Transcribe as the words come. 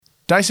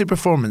Dicey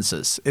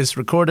Performances is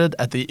recorded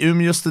at the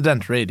Umeå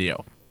Student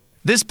Radio.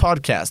 This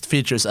podcast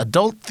features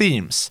adult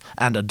themes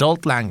and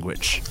adult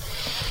language.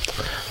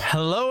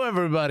 Hello,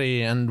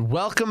 everybody, and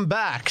welcome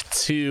back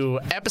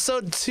to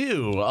episode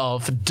 2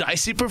 of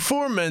Dicey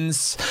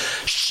Performance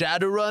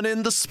Shadowrun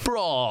in the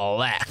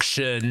Sprawl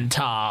Action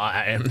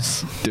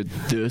Times.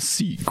 The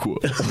sequel.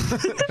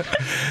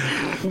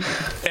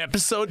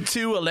 Episode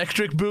 2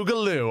 Electric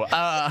Boogaloo.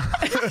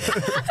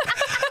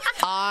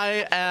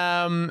 I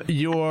am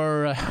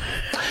your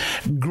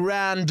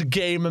grand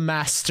game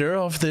master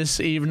of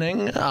this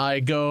evening. I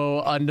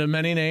go under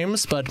many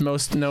names, but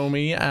most know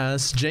me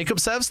as Jacob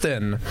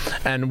Sevstin.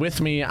 And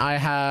with me, I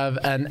have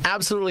an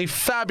absolutely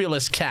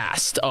fabulous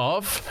cast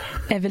of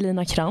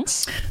Evelina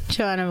Krantz,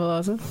 Joanna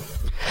Velosa,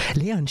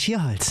 Leon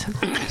Schjalz,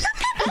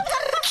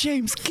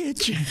 James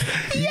Kitchen.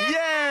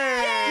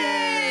 Yay!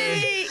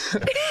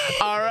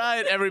 All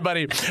right,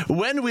 everybody.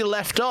 When we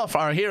left off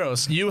our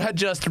heroes, you had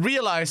just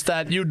realized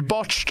that you'd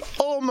botched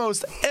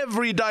almost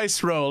every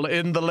dice roll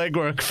in the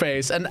legwork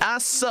phase, and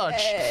as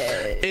such,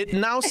 it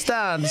now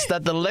stands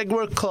that the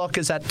legwork clock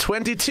is at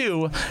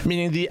 22,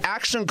 meaning the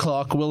action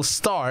clock will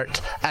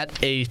start at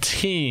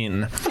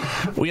 18.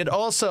 We had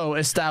also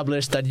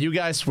established that you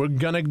guys were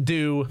gonna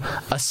do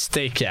a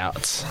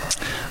stakeout.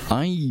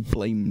 I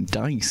blame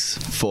dice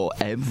for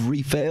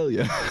every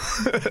failure.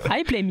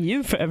 I blame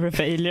you for every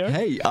failure.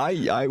 Hey,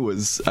 I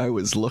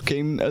was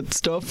looking at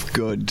stuff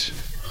good,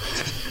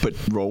 but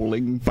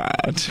rolling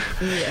bad.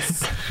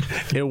 Yes.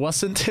 It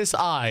wasn't his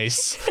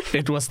eyes,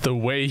 it was the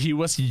way he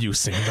was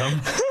using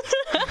them.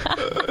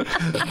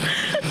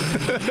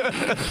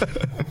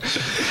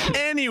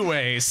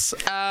 Anyways,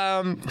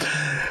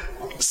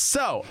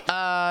 so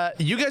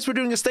you guys were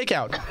doing a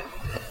stakeout.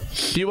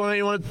 Do you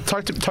want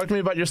to talk to me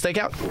about your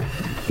stakeout?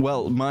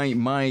 Well,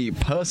 my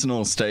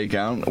personal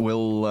stakeout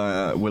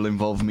will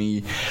involve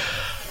me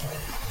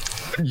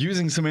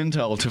using some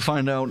intel to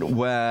find out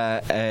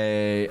where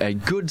a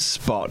good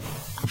spot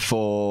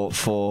for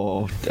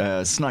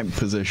snipe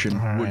position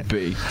would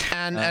be.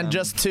 And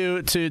just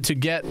to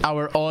get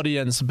our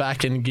audience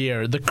back in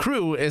gear, the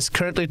crew is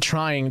currently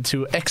trying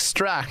to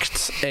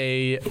extract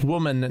a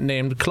woman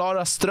named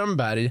Clara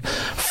Strömberg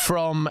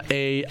from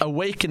a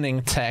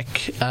Awakening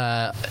Tech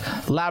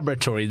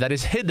laboratory that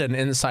is hidden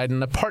inside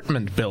an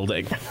apartment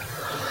building.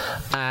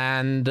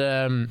 And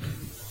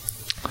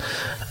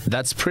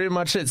that's pretty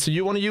much it. So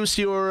you want to use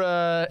your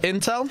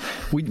intel?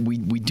 We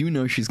do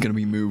know she's going to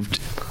be moved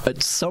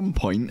at some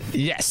point.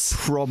 Yes,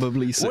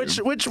 probably soon.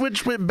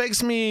 Which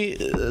begs me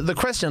the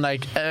question: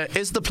 like,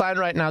 is the plan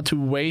right now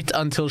to wait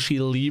until she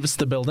leaves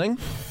the building,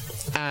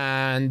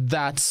 and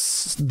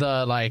that's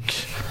the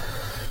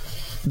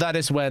that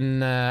is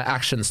when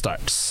action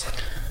starts?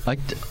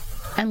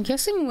 I'm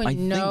guessing we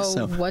know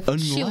so. what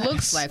she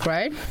looks like,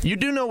 right? You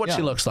do know what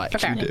she looks like.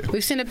 Okay,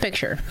 we've seen a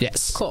picture.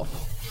 Yes. Cool.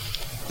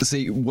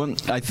 See,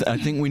 I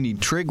think we need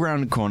trig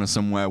round the corner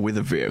somewhere with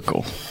a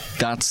vehicle.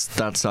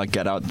 That's our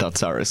get out.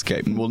 That's our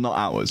escape. Well, not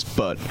ours,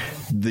 but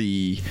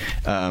the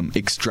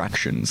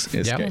extractions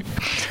escape.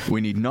 Yep.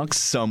 We need Nox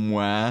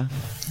somewhere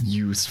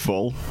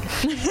useful.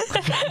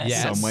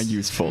 Yes. Somewhere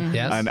useful.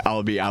 Yes. And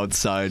I'll be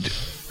outside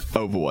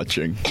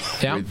overwatching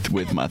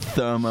with my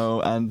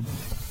thermo and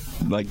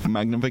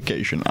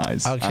magnification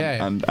eyes. Okay.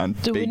 And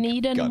do we big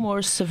need any gun.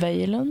 more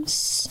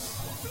surveillance?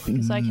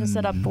 So I can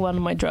set up one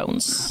of my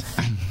drones.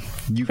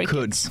 You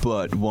Crickets. could,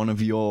 but one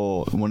of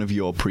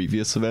your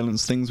previous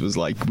surveillance things was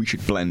we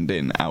should blend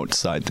in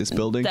outside this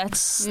building.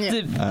 That's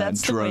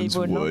Drones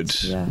the way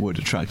we're would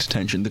attract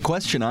attention. The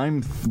question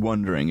I'm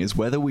wondering is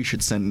whether we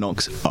should send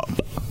Nox up.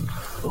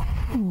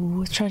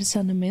 Ooh, try to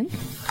send him in.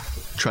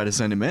 Try to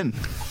send him in.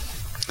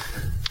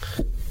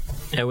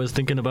 I was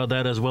thinking about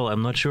that as well.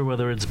 I'm not sure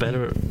whether it's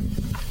better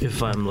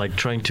if I'm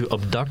trying to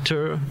abduct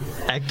her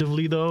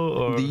actively though,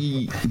 or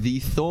the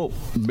thought,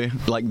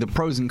 the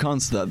pros and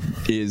cons to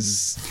that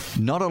is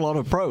not a lot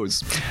of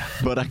pros,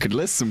 but I could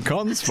list some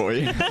cons for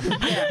you.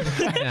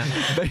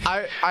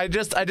 I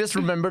just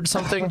remembered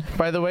something,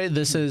 by the way.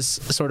 This is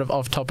sort of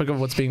off topic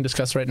of what's being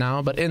discussed right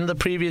now, but in the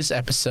previous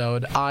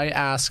episode I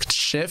asked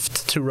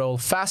Shift to roll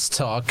fast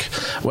talk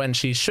when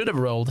she should have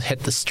rolled hit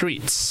the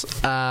streets.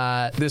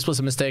 This was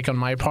a mistake on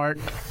my part,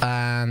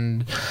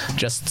 and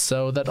just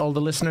so that all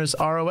the listeners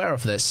are aware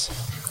of this.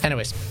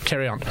 Anyways,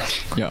 carry on.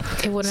 Yeah.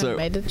 It wouldn't have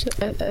made it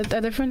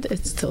a different.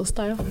 It's still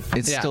style.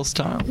 It's still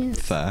style. Yes.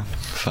 Fair.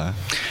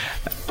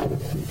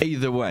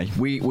 Either way,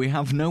 we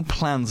have no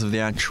plans of the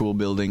actual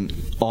building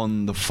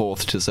on the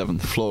 4th to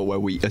 7th floor where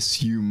we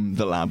assume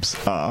the labs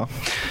are.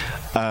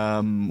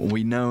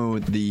 We know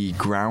the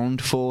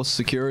ground force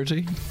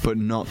security, but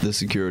not the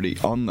security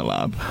on the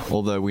lab,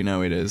 although we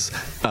know it is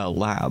a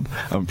lab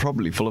and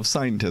probably full of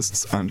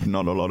scientists and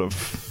not a lot of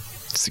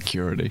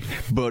security,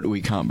 but we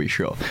can't be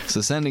sure.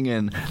 So sending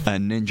in a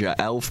ninja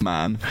elf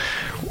man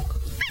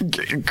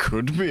It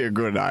could be a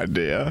good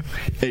idea.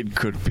 It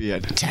could be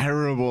a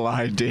terrible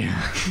idea.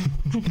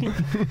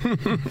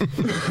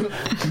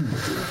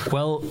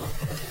 Well,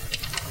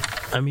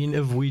 I mean,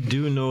 if we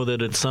do know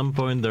that at some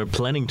point they're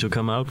planning to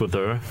come out with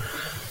her,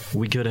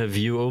 we could have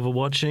you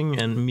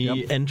overwatching and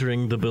me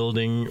entering the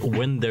building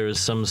when there is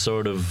some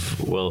sort of,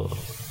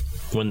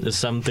 when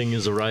something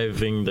is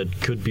arriving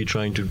that could be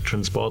trying to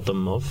transport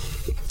them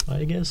off,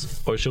 I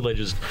guess? Or should I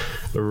just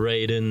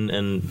raid in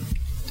and...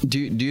 Do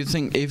you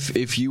think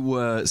if you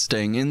were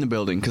staying in the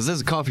building, because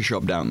there's a coffee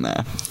shop down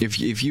there, if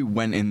you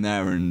went in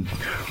there and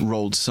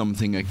rolled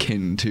something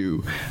akin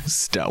to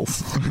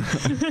stealth?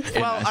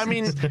 Well, I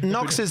mean,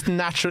 Nox is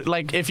natural.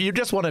 Like, if you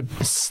just want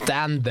to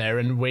stand there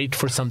and wait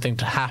for something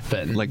to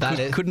happen, Like,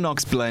 could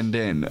Nox blend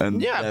in?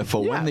 And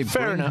therefore, when they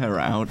bring her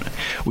out,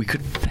 we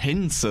could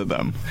pincer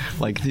them.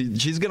 Like,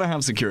 she's going to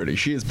have security.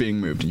 She is being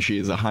moved, and she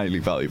is a highly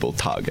valuable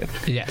target.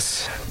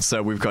 Yes.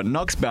 So we've got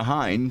Nox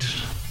behind,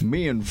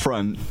 me in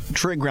front,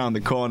 Trig round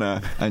the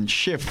corner, and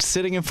Shift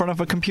sitting in front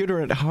of a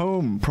computer at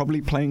home,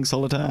 probably playing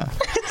solitaire.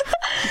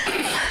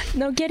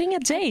 No, getting a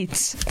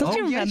date. Don't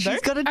you remember?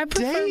 She's got a I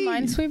prefer date.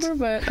 Minesweeper,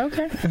 but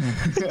okay.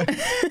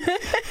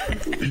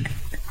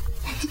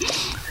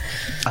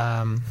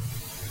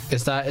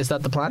 Is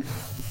that the plan?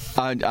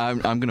 I'm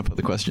going to put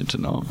the question to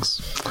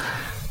Nox.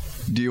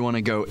 Do you want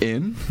to go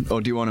in, or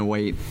do you want to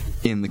wait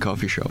in the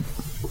coffee shop?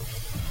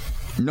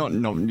 Not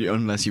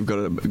unless you've got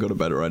a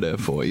better idea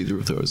for either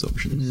of those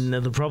options.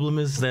 Now, the problem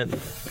is that,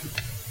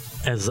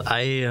 as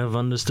I have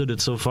understood it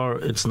so far,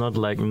 it's not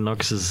like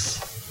Nox is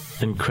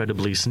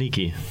incredibly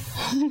sneaky.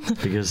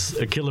 Because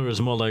a killer is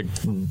more like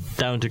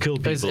down to kill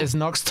people. Is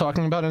Nox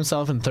talking about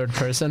himself in third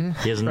person?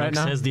 Yes, right Nox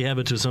now? has the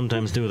habit to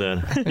sometimes do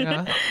that.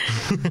 Yeah.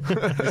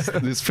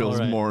 This feels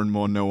All right. more and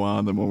more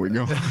noir the more we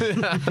go.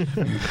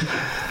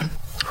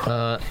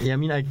 I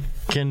mean, I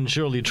can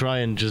surely try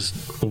and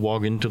just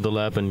walk into the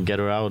lab and get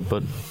her out,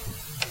 but...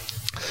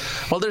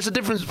 Well, there's a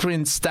difference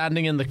between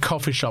standing in the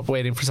coffee shop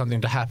waiting for something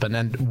to happen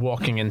and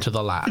walking into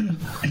the lab.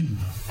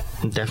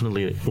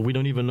 Definitely. We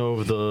don't even know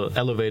if the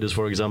elevators,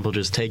 for example,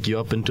 just take you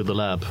up into the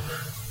lab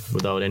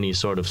without any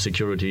sort of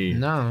security.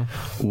 No.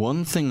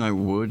 One thing I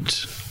would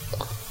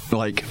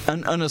like,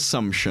 an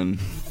assumption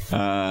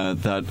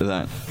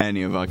that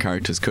any of our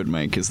characters could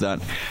make is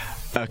that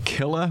a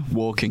killer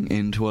walking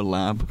into a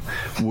lab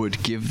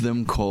would give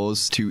them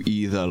cause to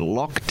either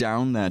lock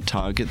down their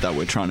target that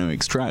we're trying to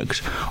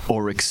extract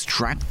or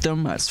extract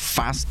them as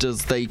fast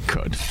as they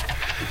could.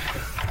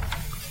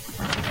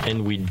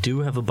 And we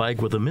do have a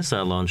bike with a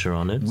missile launcher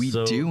on it. We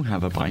so do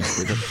have a bike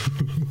with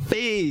a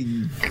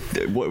big,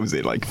 what was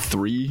it, like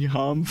 3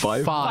 harm?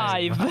 5?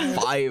 5.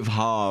 5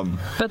 harm.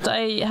 But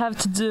I have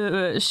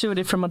to shoot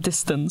it from a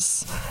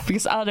distance,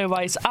 because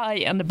otherwise I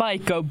and the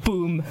bike go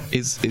boom.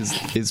 Is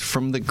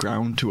from the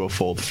ground to a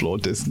 4th floor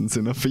distance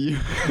enough for you?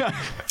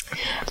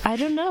 I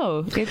don't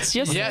know. It's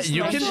just Yeah,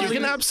 you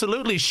can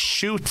absolutely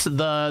shoot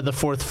the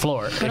 4th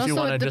floor But if you also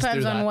want it to just do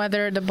depends on that.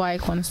 whether the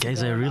bike wants to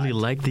Guys, go I or really not.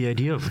 like the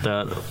idea of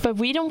that. But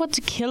we don't want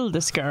to kill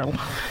this girl.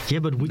 Yeah,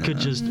 but we could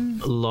just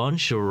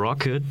launch a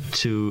rocket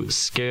to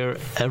scare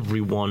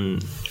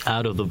everyone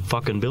out of the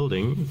fucking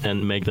building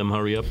and make them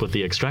hurry up with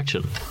the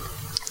extraction.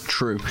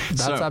 True.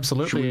 That's So,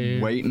 absolutely- Should we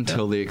wait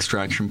until the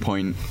extraction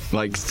point,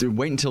 like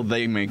wait until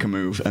they make a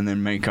move and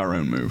then make our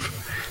own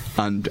move,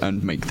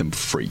 and make them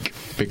freak,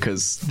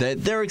 because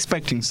they're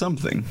expecting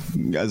something,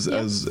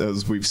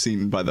 as we've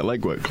seen by the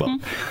legwork clock.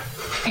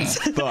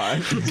 But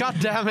God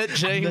damn it,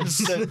 James.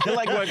 the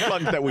legwork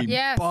clock that we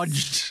Yes.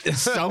 bodged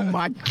so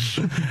much.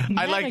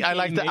 I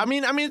like that. I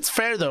mean it's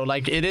fair though.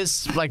 Like, it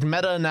is like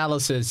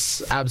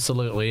meta-analysis.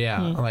 Absolutely, yeah.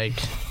 Like,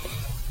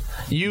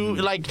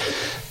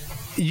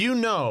 you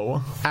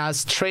know,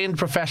 as trained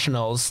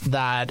professionals,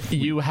 that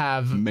you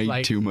have Made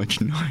like, too much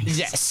noise.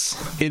 Yes,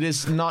 it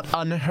is not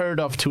unheard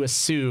of to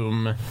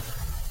assume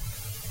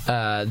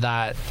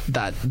that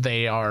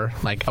they are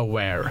like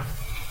aware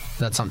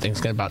that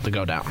something's about to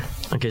go down.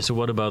 Okay, so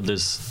what about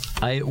this?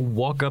 I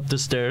walk up the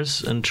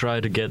stairs and try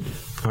to get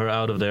her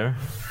out of there,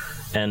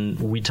 and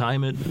we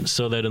time it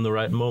so that in the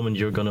right moment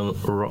you're gonna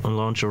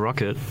launch a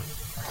rocket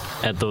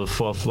at the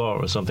 4th floor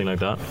or something like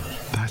that.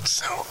 That's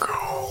so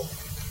cool.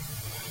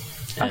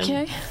 And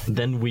Okay.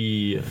 then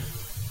we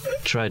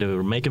try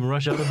to make him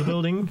rush out of the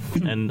building,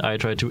 and I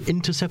try to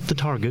intercept the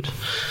target.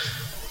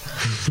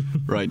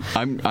 Right.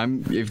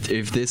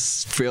 If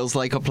this feels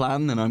like a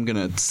plan, then I'm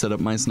gonna set up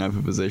my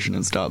sniper position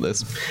and start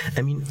this.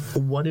 I mean,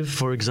 what if,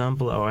 for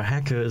example, our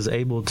hacker is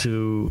able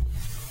to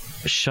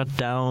shut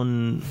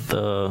down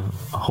the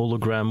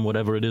hologram,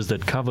 whatever it is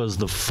that covers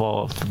the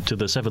 4th to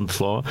the 7th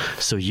floor,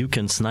 so you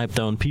can snipe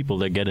down people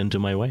that get into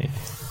my way?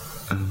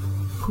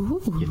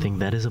 You think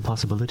that is a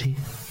possibility?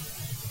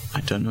 I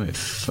don't know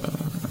if.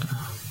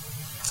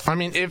 I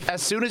mean, if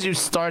as soon as you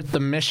start the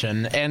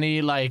mission,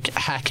 any like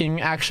hacking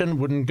action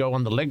wouldn't go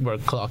on the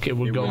legwork clock. It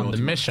would It go would on the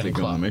mission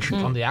automatically go on clock, the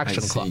mission on the clock.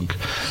 action I see.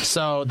 clock.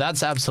 So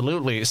that's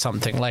absolutely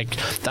something. Like,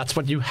 that's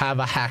what you have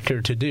a hacker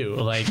to do.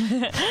 Like,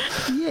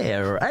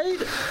 Yeah, right?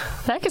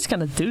 That is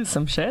gonna do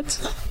some shit.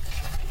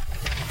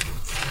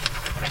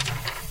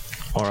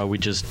 Or are we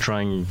just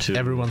trying to...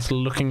 Everyone's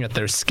looking at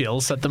their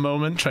skills at the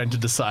moment, trying to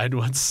decide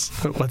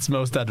what's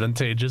most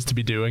advantageous to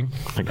be doing.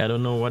 Like, I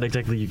don't know what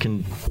exactly you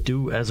can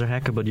do as a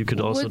hacker, but you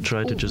could also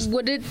try to just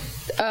Would it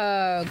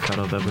cut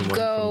off everyone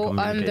go from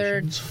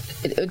under?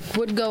 communications. It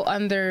would go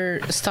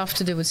under stuff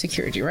to do with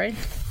security, right?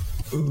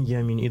 Yeah,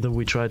 I mean, either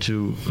we try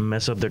to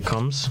mess up their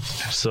comms,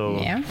 so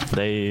Yeah.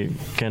 they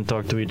can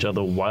talk to each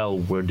other while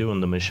we're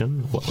doing the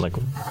mission, like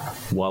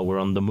while we're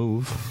on the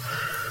move,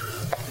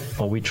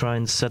 or we try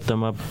and set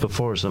them up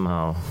before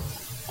somehow,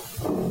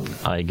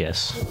 I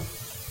guess.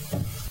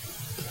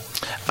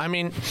 I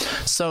mean,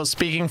 so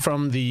speaking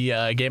from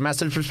the game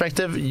master's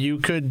perspective, you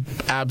could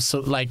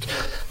absolutely, like,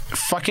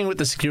 fucking with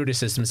the security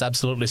system is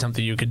absolutely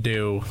something you could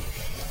do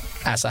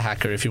as a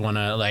hacker if you want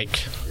to,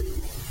 like,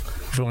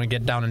 if you want to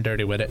get down and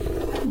dirty with it.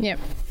 Yep.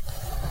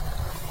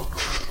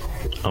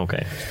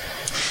 Okay.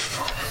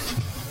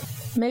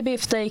 Maybe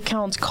if they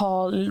can't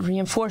call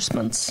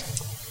reinforcements,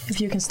 if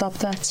you can stop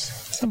that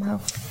somehow.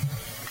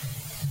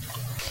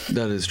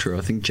 That is true.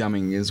 I think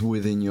jamming is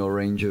within your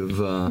range of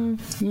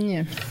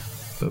Yeah.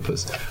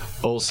 purpose.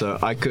 Also,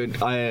 I've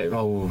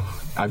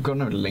got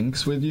no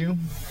links with you.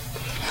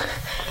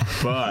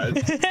 But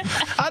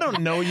I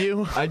don't know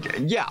you.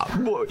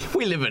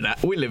 we live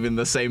in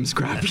the same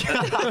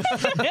scrapyard.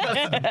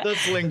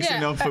 That's links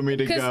enough for me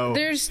to go.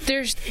 There's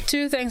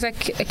two things I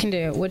can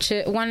do.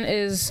 One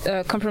is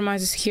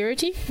compromise the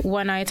security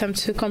when I attempt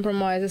to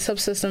compromise a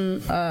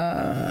subsystem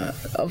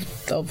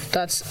of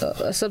that's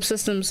a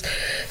subsystem's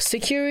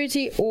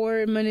security,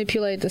 or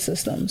manipulate the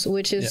systems,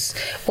 which is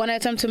when I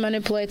attempt to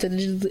manipulate the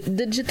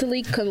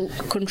digitally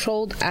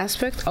controlled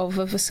aspect of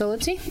a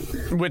facility.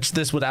 Which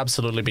this would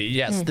absolutely be.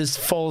 Yes, this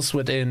falls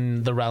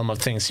within the realm of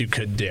things you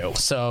could do.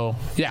 So,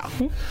 yeah.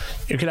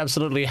 You could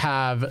absolutely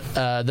have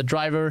the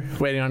driver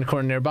waiting on the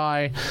corner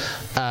nearby,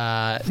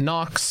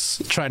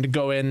 Nox trying to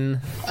go in,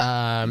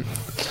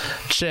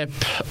 Chip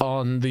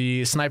on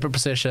the sniper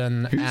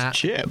position. Who's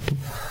Chip?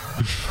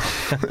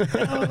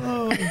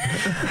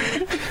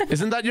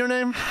 Isn't that your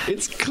name?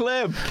 It's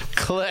Clip.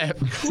 Clip.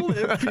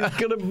 Clip. He's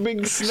got a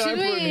big sniper Should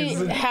and he's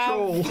we a have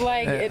troll.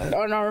 like it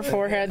on our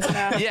foreheads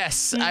now?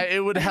 Yes,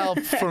 it would help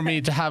for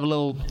me to have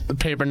little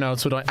paper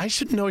notes. I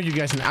should know you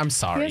guys. I'm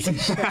sorry.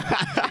 Yes, sure.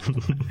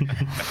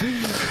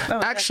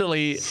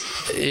 Actually,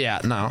 yeah,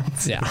 no,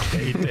 yeah.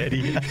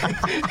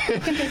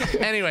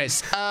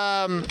 Anyways,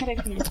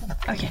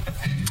 Okay.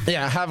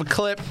 yeah, have a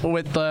clip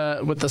with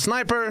the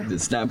sniper, The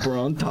sniper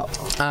on top.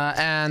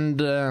 and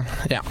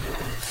yeah,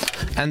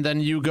 and then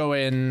you go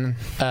in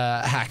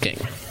hacking.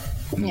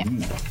 Yeah.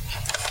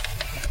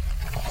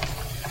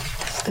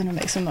 It's gonna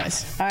make some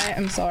noise. I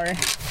am sorry.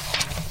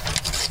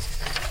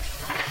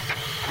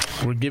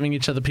 We're giving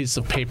each other pieces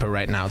of paper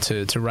right now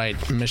to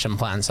write mission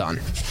plans on.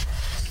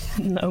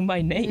 Know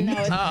my name. No,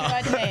 it's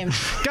not the right name.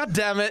 God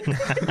damn it!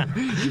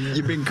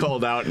 You've been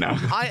called out now.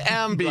 I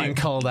am being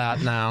called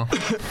out now.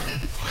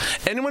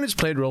 Anyone who's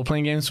played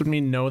role-playing games with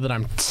me know that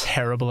I'm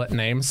terrible at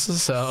names,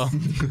 so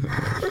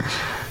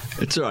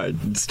It's alright.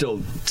 It's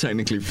still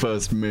technically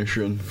first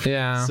mission.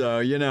 yeah. So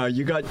you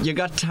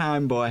got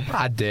time, boy.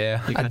 I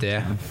dare.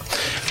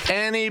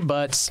 Any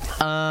buts.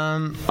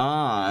 I'm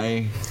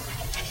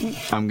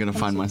gonna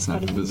find my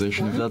sniper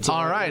position if that's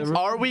All right.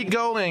 Are we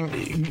going,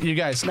 you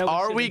guys?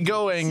 Are we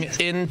going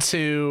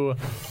into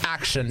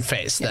action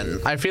phase then?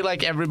 I feel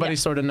like everybody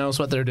sort of knows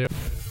what they're doing.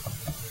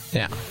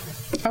 Yeah.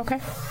 Okay.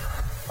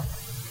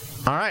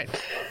 All right.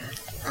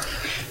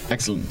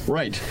 Excellent.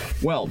 Right.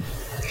 Well,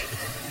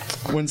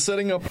 when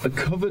setting up a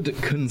covered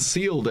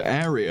concealed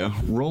area,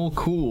 roll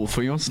cool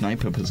for your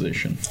sniper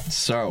position.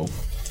 So,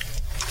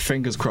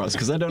 fingers crossed,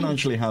 because I don't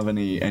actually have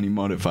any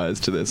modifiers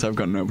to this. I've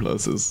got no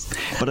pluses,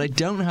 but I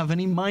don't have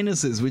any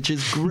minuses, which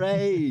is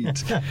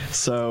great.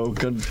 So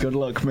good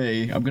luck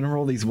me. I'm gonna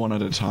roll these one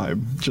at a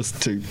time,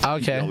 just to keep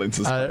Okay. y'all in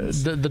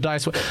suspense. The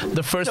dice.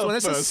 The first one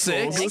is a First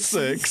roll's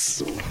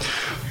 6. a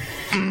 6.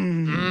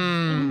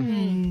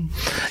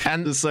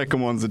 And The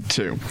second one's a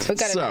 2. We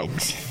got so, an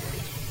 8.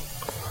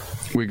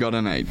 we got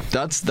an 8.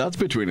 That's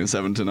between a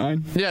 7 to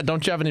 9. yeah,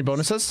 don't you have any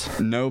bonuses?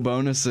 No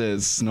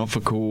bonuses, not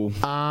for cool.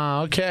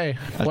 Ah, okay.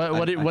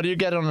 What do you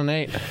get on an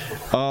 8?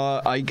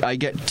 I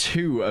get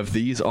 2 of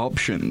these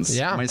options.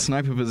 Yeah. My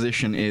sniper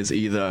position is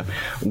either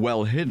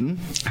well hidden,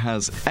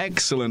 has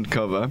excellent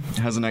cover,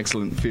 has an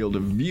excellent field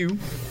of view,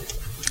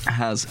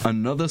 has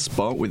another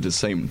spot with the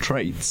same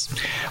traits,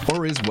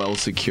 or is well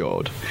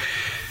secured.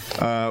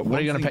 What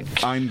are you gonna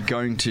pick? I'm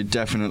going to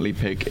definitely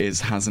pick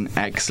is has an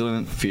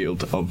excellent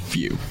field of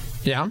view.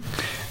 Yeah.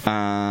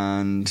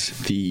 And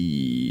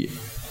the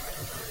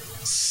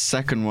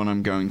second one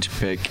I'm going to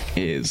pick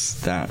is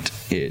that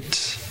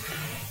it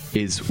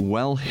is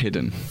well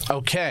hidden.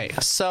 Okay,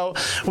 so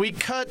we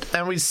cut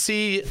and we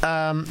see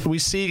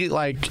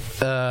like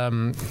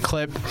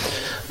Clip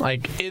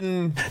like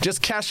in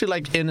just casually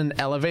like in an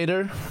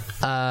elevator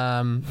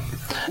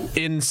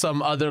in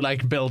some other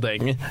like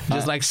building,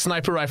 just like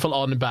sniper rifle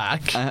on the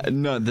back.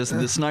 No,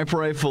 the sniper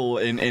rifle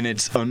in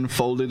its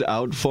unfolded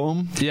out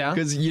form. Yeah.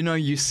 Because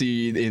you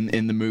see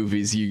in the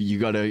movies, you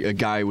got a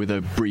guy with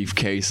a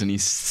briefcase and he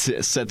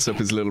sets up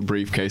his little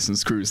briefcase and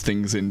screws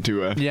things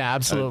into a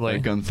absolutely a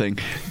gun thing.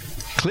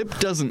 Clip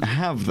doesn't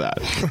have that.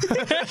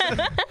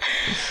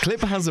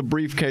 Clip has a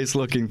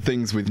briefcase-looking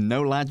things with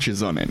no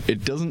latches on it.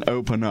 It doesn't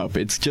open up.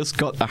 It's just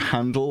got a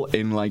handle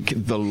in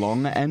like the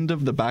long end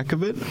of the back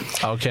of it.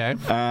 Okay.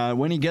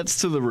 When he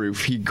gets to the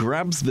roof, he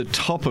grabs the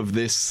top of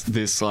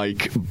this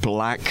like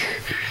black,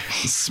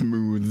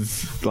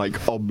 smooth,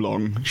 like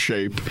oblong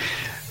shape.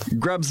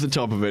 Grabs the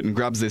top of it and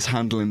grabs this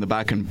handle in the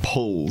back and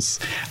pulls,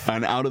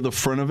 and out of the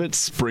front of it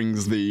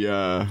springs the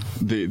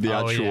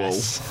actual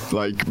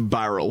like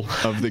barrel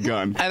of the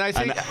gun. And I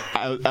think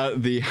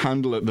the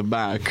handle at the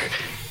back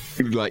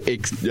like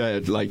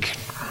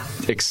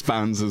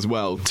expands as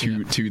well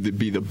to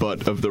be the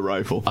butt of the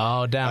rifle.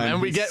 Oh damn!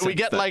 And we get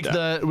like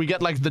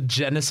the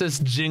Genesis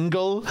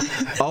jingle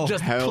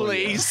just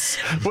plays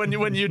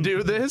when you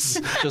do this,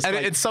 just and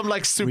like it's some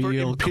like super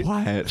real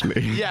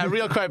quietly. Yeah,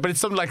 real quiet, but it's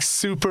some like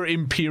super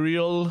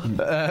imperial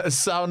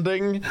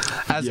sounding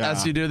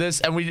as you do this,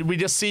 and we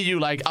just see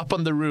you like up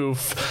on the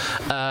roof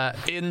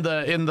in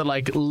the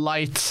like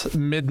light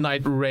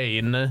midnight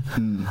rain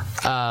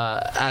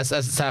as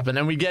it's happened,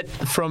 and we get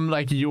from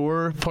like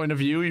your point of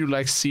view, you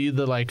like see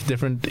the like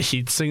different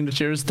heat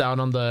signatures down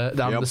on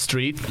the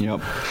street.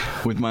 Yep.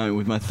 With my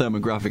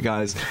thermographic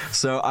eyes.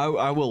 So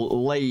I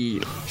will lay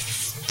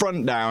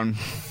front down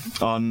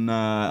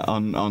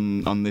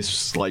on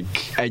this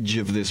like edge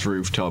of this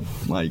rooftop,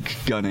 like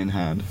gun in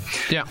hand.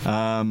 Yeah.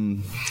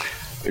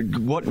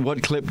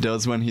 What Clip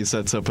does when he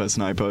sets up a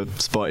sniper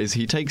spot is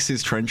he takes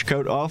his trench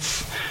coat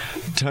off,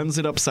 turns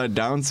it upside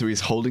down so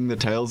he's holding the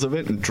tails of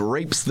it, and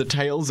drapes the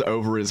tails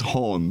over his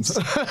horns.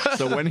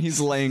 So when he's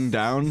laying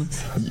down,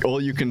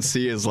 all you can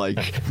see is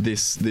like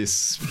this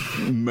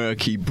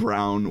murky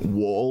brown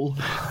wall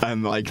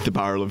and like the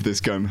barrel of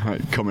this gun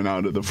coming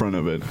out at the front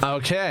of it.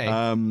 Okay.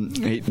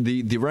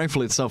 The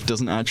rifle itself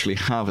doesn't actually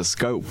have a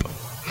scope.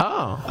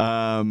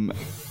 Oh.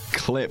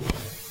 Clip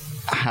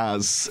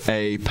has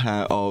a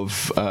pair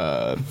of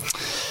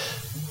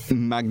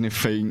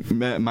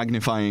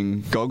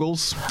magnifying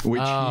goggles,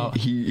 which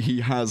he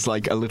has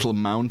like a little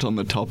mount on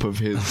the top of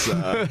his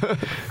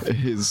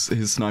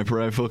his sniper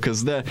rifle,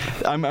 because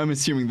I'm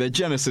assuming they're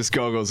Genesis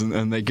goggles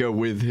and they go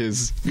with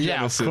his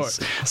Genesis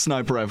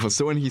sniper rifle.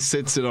 So when he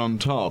sits it on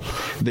top,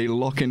 they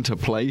lock into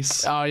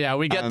place. Oh yeah,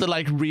 we get the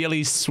like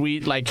really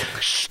sweet like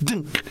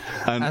stunk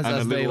and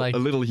a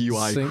little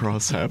UI sync.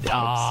 crosshair.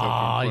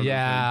 Oh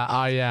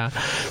yeah.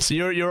 So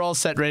you're all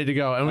set, ready to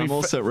go, and I'm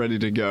all set, ready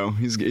to go.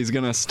 He's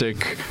gonna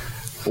stick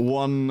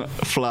one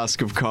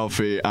flask of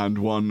coffee and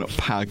one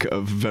pack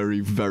of very,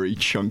 very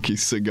chunky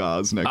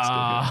cigars next to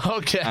him.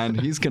 Okay.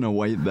 And he's going to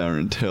wait there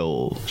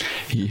until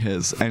he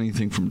hears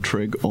anything from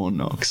Trig or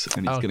Nox.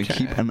 And he's going to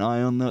keep an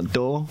eye on that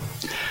door,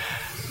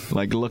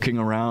 like looking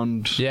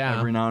around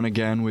every now and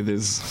again with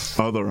his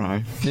other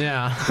eye.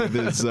 Yeah. With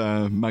his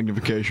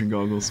magnification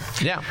goggles.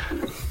 Yeah.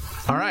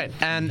 All right.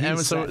 And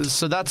so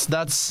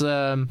that's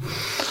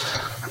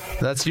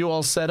you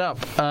all set up.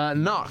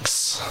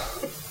 Nox.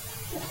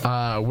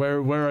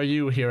 Where are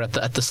you here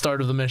at the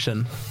start of the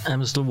mission?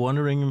 I'm still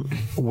wondering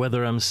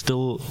whether I'm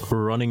still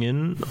running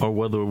in or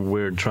whether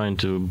we're trying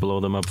to blow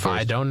them up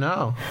first. I don't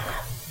know.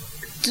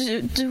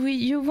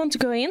 You want to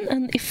go in,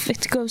 and if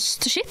it goes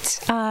to shit,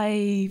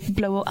 I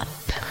blow up.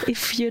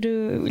 If you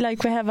do,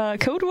 like, we have a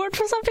code word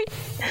for something.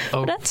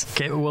 For that.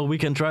 Okay, well, we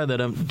can try that.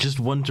 I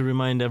just want to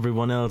remind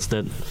everyone else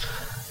that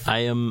I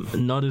am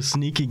not a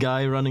sneaky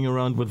guy running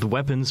around with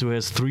weapons who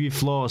has 3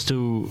 floors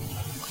to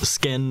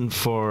scan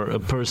for a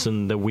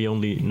person that we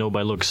only know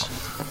by looks.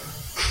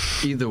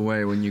 Either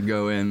way, when you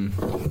go in,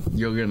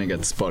 you're gonna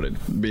get spotted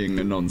being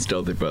a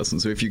non-stealthy person.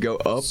 So if you go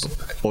up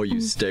or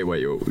you stay where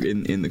you're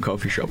in the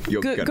coffee shop,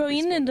 you're gonna go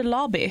in the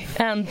lobby,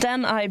 and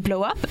then I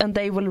blow up, and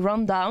they will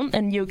run down,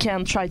 and you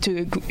can try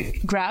to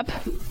grab.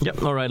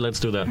 Yep. All right, let's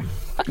do that.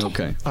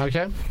 Okay.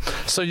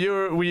 So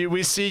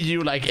we see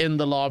you like in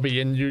the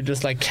lobby, and you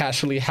just like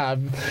casually have.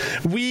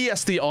 We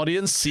as the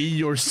audience see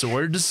your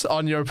swords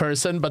on your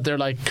person, but they're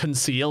like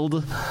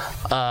concealed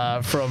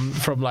from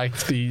like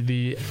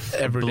the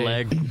everyday.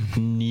 Black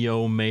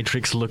Neo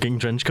Matrix looking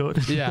trench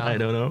coat. Yeah. I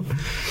don't know.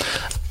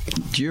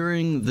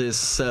 During this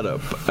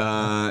setup,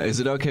 is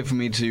it okay for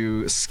me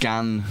to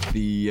scan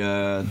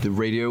the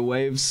radio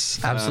waves?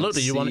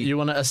 Absolutely. You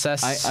want to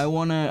assess? I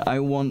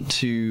want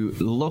to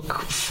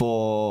look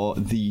for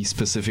the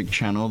specific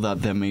channel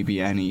that there may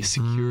be any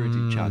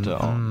security chatter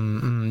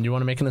on. You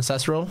want to make an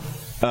assess roll?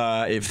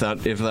 If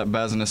that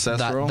bears an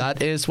assess roll.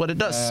 That is what it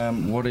does.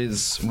 What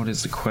is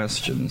the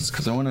questions?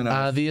 Because I want to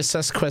know. The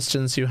assess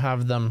questions, you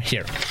have them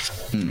here.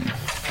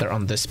 They're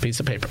on this piece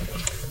of paper.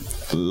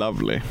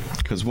 Lovely.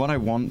 Because what I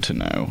want to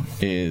know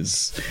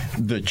is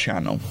the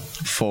channel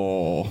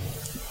for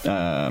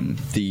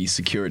the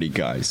security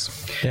guys.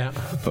 Yeah.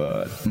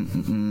 But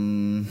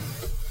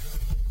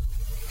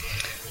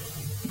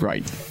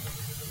right.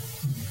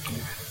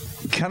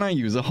 Can I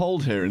use a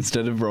hold here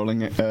instead of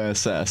rolling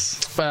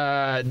assess?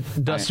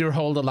 Does your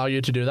hold allow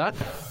you to do that?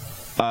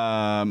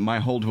 My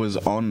hold was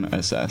on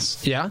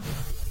assess. Yeah.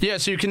 Yeah,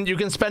 so you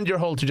can spend your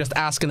hold to just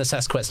ask an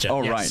assess question.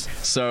 All yes. right.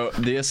 So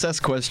the assess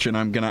question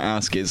I'm going to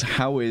ask is,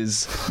 how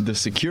is the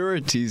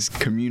security's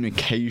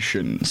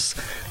communications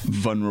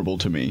vulnerable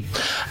to me?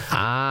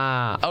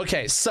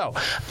 Okay. So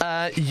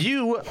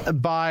you,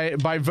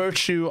 by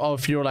virtue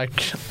of your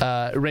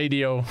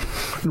radio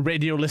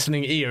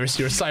listening ears,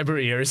 your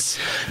cyber ears,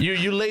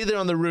 you lay there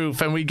on the roof,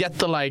 and we get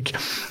the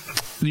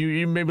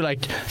You maybe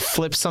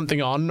flip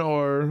something on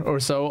or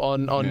so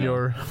on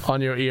your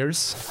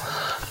ears,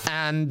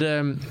 and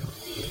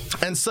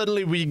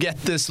suddenly we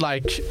get this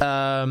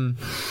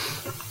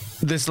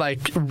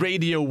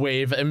radio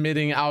wave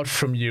emitting out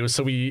from you.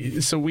 So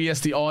we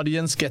as the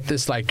audience get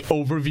this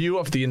overview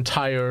of the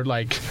entire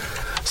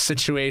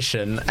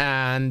situation,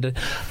 and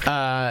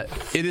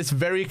it is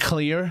very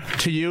clear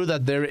to you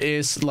that there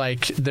is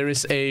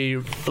a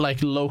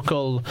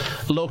local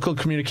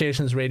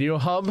communications radio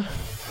hub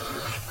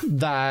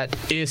that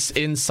is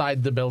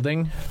inside the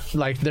building.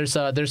 There's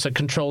a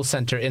control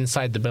center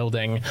inside the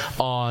building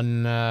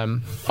on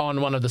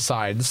one of the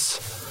sides.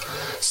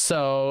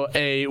 So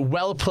a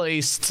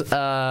well-placed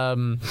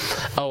rocket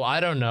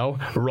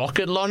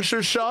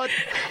launcher shot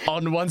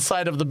on one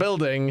side of the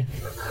building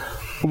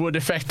would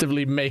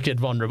effectively make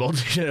it vulnerable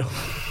to you.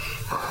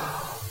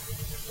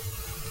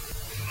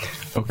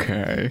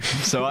 Okay,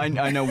 so I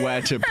know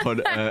where to put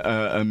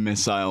a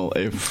missile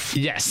if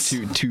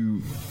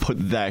to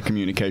put their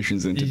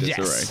communications into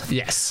disarray.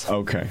 Yes.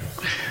 Okay.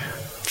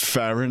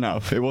 Fair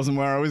enough. It wasn't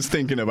where I was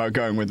thinking about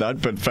going with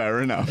that, but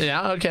fair enough.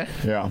 Yeah. Okay.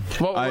 Yeah.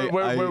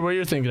 Where were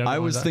you thinking about? I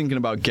was thinking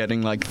about getting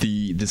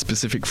the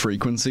specific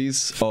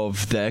frequencies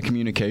of their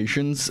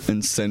communications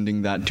and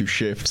sending that to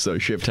Shift, so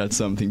Shift had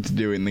something to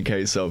do in the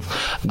case of.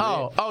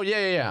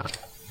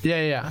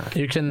 Yeah.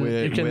 You can.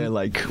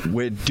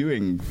 We're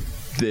doing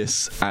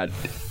this at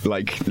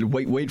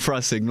wait for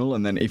our signal,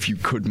 and then if you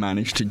could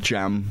manage to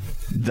jam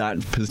that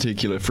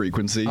particular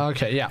frequency.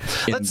 Okay, yeah.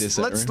 Let's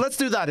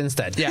do that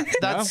instead. Yeah,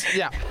 that's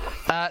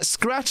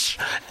scratch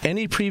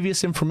any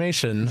previous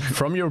information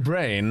from your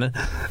brain,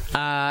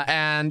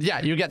 and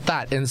you get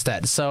that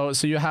instead. So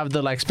you have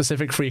the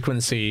specific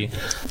frequency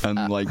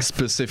and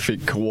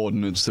specific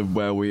coordinates of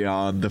where we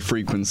are, the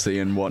frequency,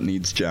 and what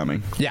needs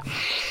jamming. Yeah.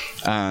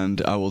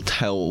 And I will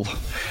tell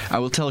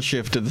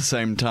Shift at the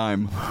same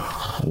time,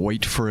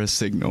 wait for a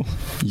signal.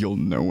 You'll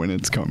know when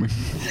it's coming.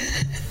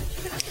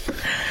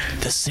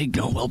 The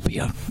signal will be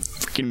a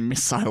freaking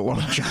missile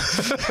launcher.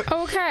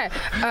 Okay.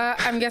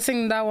 I'm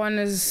guessing that one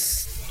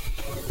is.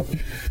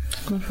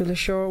 I'm not really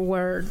sure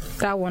where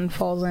that one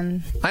falls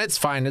in. It's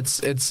fine.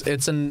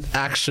 It's an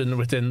action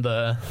within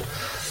the.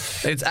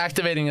 It's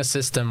activating a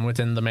system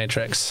within the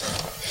Matrix.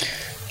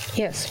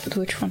 Yes, but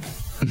which one?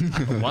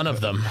 One of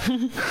them.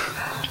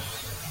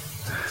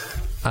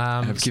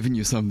 I've given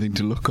you something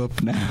to look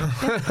up now.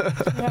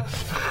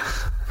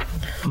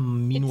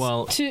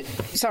 Meanwhile,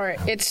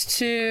 it's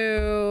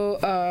to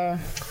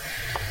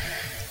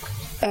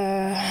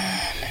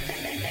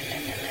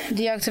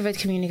deactivate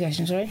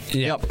communications, right?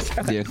 Yep.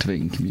 Okay.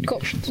 Deactivating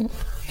communications. Cool.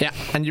 Yeah,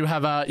 and you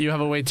have a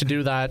way to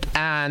do that,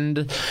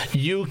 and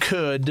you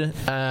could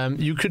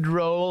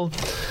roll.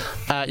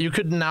 You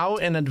could now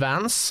in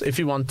advance, if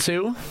you want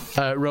to,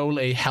 roll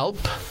a help.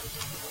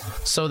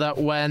 So that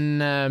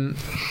when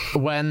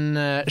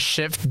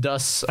Shift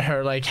does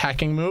her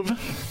hacking move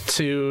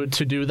to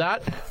do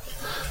that,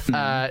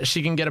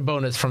 she can get a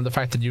bonus from the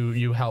fact that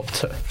you helped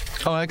her.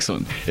 Oh,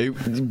 excellent!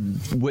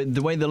 With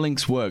the way the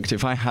links worked,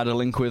 if I had a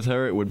link with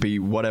her, it would be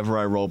whatever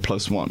I roll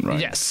 +1, right?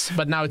 Yes,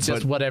 but now it's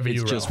just whatever you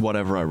roll. It's just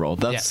whatever I roll.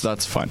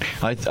 That's fine.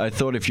 I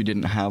thought if you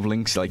didn't have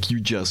links, you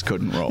just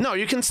couldn't roll. No,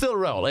 you can still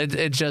roll.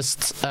 It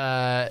just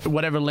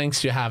whatever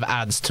links you have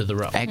adds to the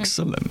roll.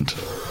 Excellent.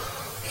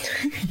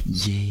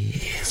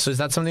 Yes. So is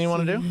that something you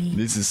want to do?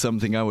 This is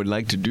something I would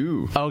like to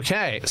do.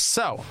 Okay,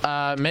 so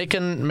make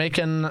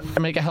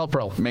a help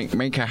roll.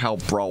 Make a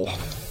help roll.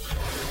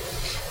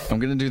 I'm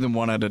gonna do them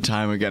one at a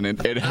time again.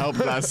 It helped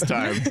last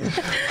time.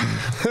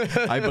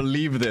 I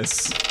believe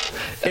this.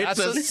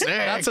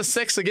 That's a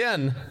 6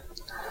 again.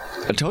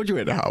 I told you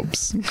it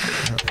helps.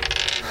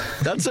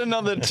 That's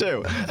another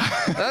 2.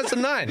 That's a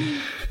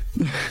 9.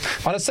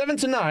 On a 7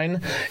 to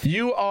 9,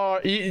 you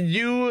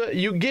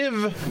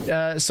give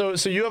so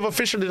you have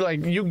officially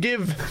you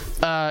give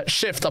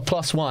Shift a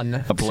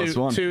 +1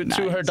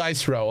 to her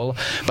dice roll,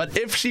 but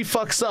if she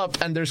fucks up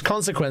and there's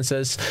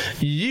consequences,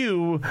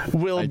 you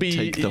will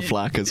take the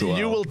flak as well.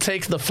 You will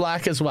take the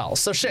flak as well.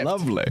 So Shift,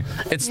 lovely.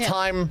 It's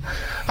time.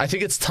 I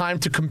think it's time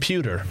to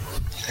computer.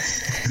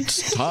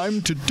 It's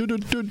time to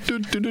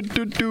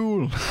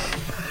do.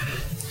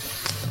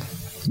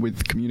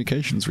 with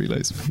communications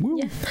relays. Woo.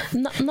 Yeah.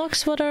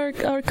 Nox, what are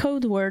our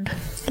code word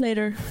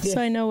later?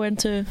 So I know when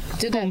to.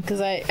 Do that,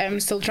 because I'm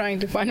still trying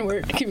to find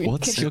word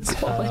What's your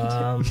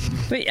communication.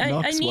 Wait, I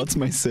Nox, need what's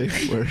my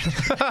safe word?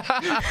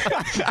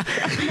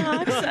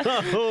 Nox.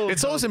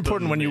 It's always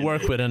important when you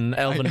work with an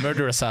elven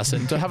murder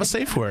assassin to have a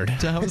safe word.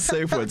 To have a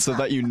safe word so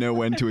that you know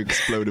when to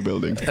explode a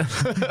building.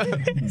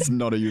 It's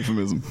not a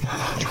euphemism.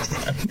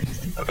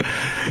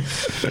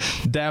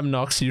 Damn,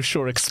 Nox, you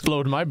sure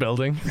explode my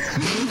building.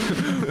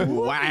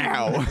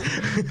 Wow.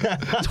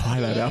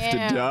 Twilight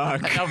After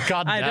Dark. Oh,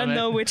 God damn I don't it.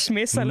 know which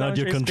missile Not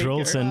launcher your is control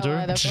bigger.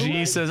 center.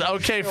 Jesus.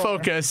 Okay,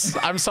 focus.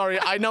 I'm sorry.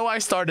 I know I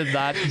started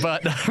that,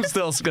 but I'm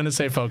still going to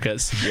say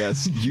focus.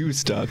 Yes, you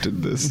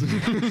started this.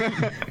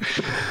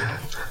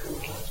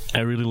 I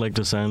really like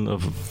the sound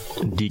of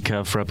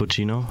decaf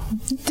frappuccino.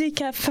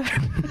 Decaf.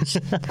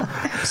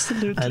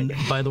 Absolutely. And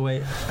by the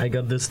way, I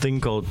got this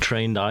thing called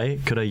Trained Eye.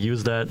 Could I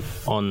use that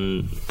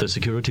on the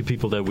security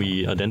people that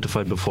we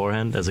identified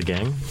beforehand as a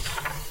gang?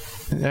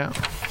 Yeah.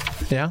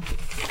 Yeah.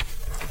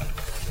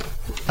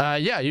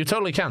 Yeah, you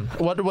totally can.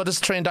 What does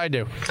Trained Eye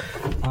do?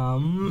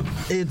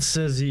 It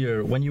says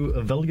here, when you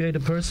evaluate a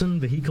person,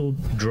 vehicle,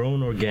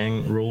 drone, or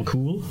gang, roll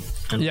cool.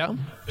 And Yeah.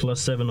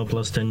 +7 or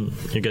 +10,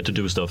 you get to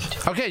do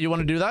stuff. Okay, you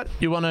want to do that?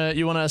 You want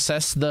to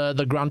assess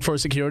the ground floor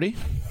security?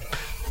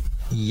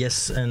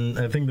 Yes, and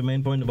I think the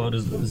main point about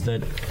it is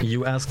that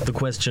you ask the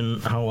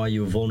question, how are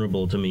you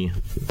vulnerable to me?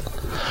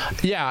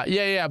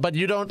 Yeah. But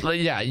you don't.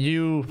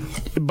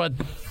 But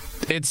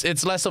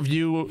it's less of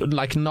you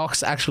like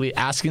Nox actually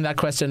asking that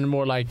question,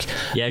 more like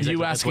Yeah, exactly. you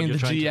That's what asking the you're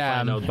trying to GM.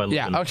 find out by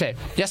Yeah. looking. Okay.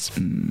 Yes.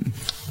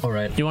 All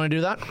right. You want to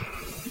do that?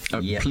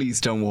 Yeah.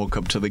 Please don't walk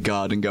up to the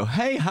guard and go,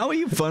 "Hey, how are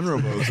you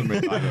vulnerable to me,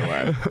 by the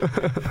way?"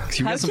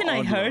 How can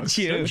I hurt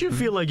you? Don't you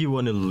feel like you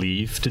want to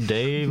leave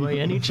today by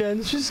any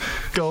chance? Just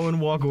go and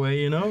walk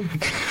away, you know?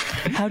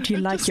 How do you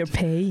like your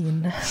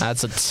pain?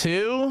 That's a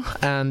 2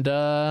 and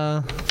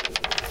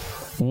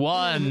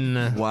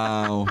 1.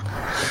 Wow.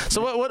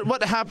 So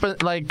what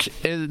happened? Like,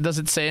 does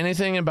it say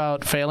anything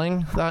about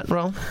failing that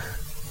roll?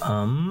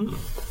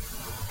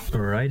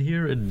 Right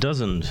here it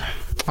doesn't.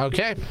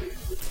 Okay.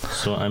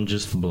 So I'm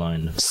just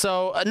blind.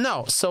 So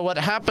no. So what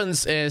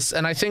happens is,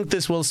 and I think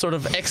this will sort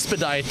of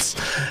expedite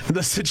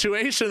the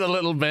situation a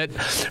little bit,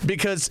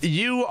 because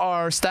you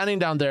are standing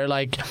down there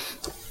like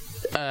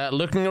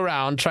looking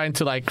around, trying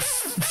to like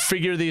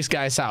figure these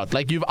guys out.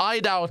 Like you've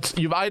eyed out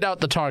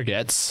the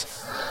targets,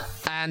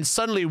 and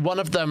suddenly one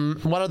of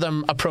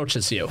them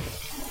approaches you.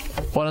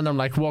 One of them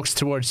like walks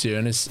towards you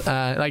and is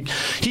like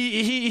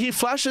he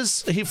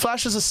flashes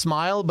a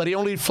smile, but he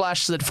only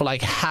flashes it for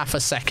like half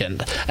a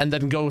second and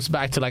then goes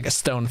back to like a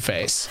stone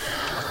face.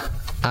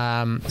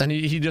 And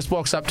he just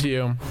walks up to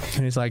you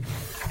and he's like,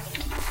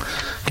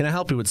 "Can I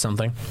help you with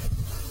something?"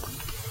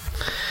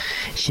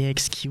 Yeah,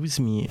 excuse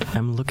me.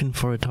 I'm looking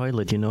for a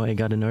toilet. You know, I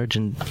got an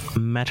urgent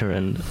matter,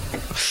 and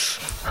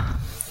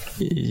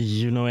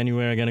you know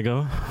anywhere I gotta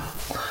go?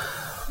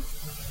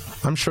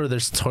 I'm sure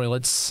there's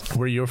toilets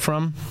where you're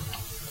from.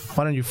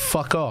 Why don't you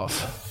fuck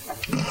off?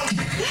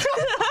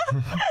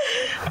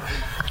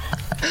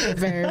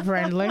 Very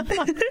friendly.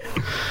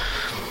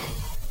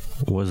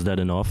 Was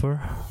that an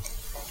offer?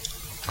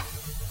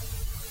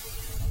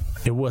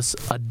 It was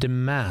a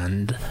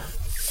demand.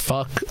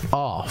 Fuck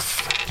off.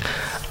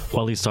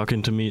 While he's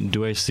talking to me,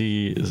 do I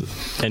see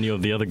any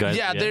of the other guys?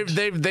 Yeah, react?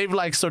 they've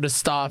like sort of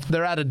stopped.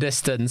 They're at a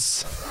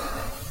distance.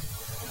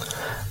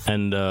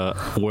 And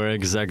where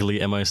exactly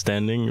am I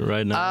standing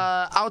right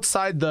now?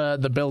 Outside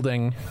the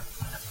building,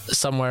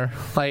 somewhere.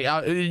 Like,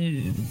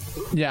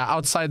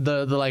 outside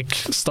the like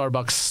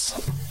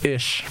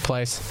Starbucks-ish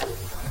place.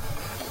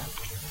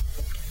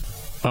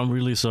 I'm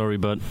really sorry,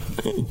 but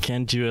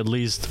can't you at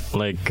least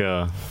like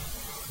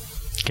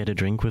get a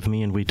drink with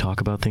me and we talk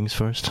about things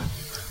first?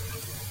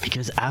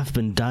 Because I've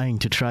been dying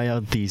to try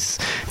out these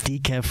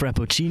decaf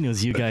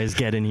frappuccinos you guys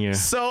get in here.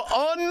 So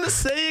on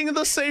saying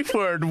the safe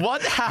word,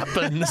 what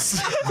happens?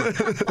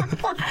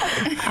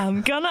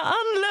 I'm gonna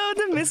unload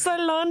the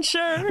missile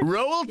launcher.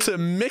 Roll to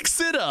mix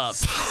it up.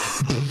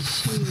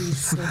 Mix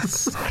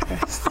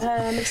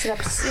it up.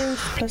 Synth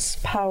plus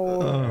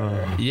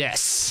power.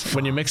 Yes,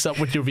 when you mix up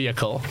with your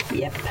vehicle.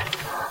 Yep.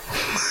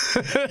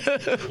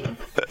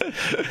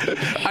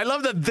 I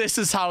love that this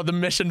is how the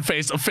mission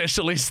phase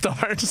officially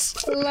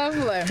starts.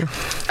 Lovely.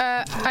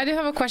 I do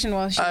have a question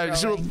while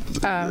she's rolling.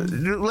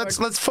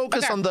 Let's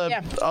focus okay, on the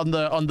yeah. on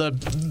the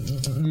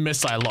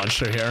missile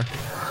launcher here.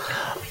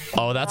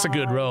 Oh, that's a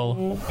good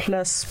roll.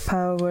 Plus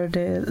power,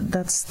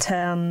 that's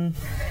 10.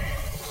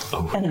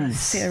 And a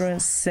 0 in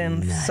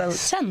synth, so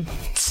 10.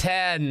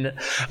 10.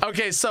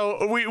 Okay,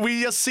 so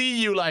we just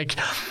see you like,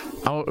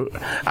 oh,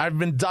 I've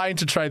been dying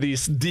to try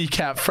these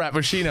decaf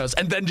frappuccinos,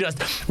 and then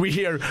just we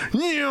hear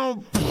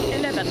 11.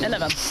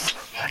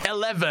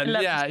 11.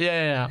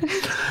 Yeah.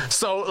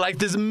 So like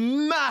this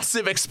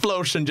massive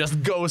explosion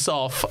just goes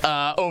off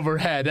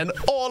overhead, and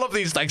all of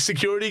these like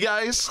security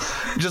guys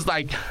just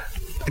like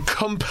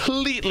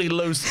completely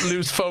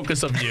lose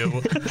focus of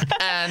you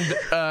and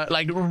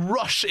like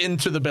rush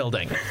into the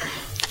building.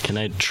 Can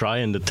I try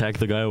and attack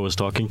the guy I was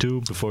talking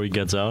to before he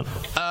gets out?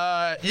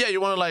 Yeah,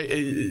 you want to like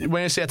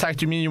when you say attack,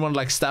 do you mean you want to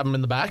like stab him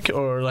in the back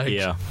or like?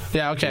 Yeah.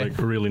 Yeah. Okay. Like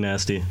really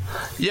nasty.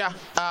 Yeah,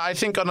 I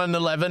think on an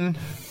 11,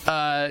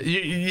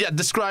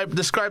 describe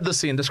the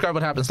scene. Describe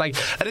what happens. Like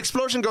an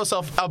explosion goes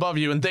off above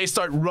you, and they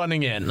start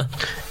running in.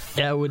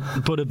 Yeah, I would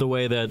put it the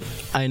way that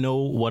I know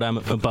what I'm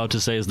about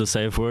to say is the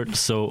safe word.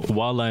 So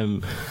while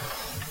I'm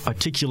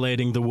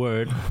articulating the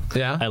word,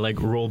 I like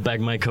roll back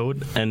my coat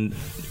and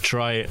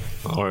try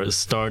or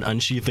start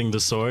unsheathing the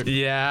sword.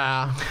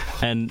 Yeah.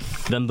 And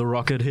then the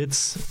rocket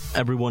hits.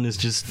 Everyone is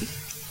just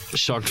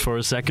shocked for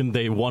a second.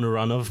 They want to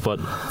run off, but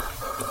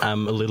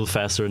I'm a little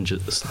faster and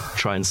just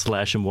try and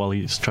slash him while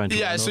he's trying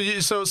to run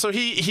off. So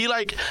he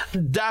like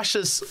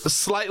dashes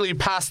slightly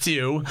past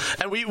you,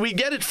 and we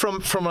get it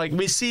from like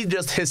we see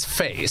just his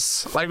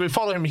face. Like we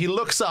follow him, he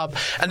looks up,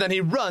 and then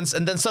he runs,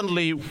 and then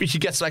suddenly he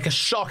gets like a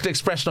shocked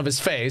expression of his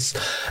face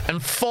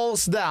and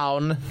falls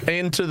down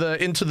into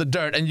the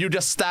dirt, and you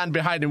just stand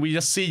behind him. We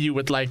just see you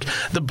with like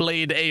the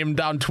blade aimed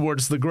down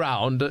towards the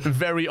ground.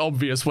 Very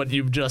obvious what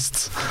you've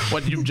just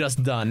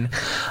done.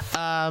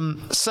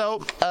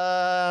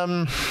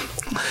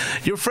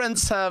 Your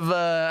friends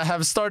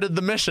have started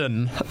the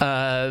mission.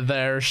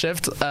 Their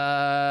shift.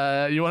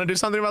 You want to do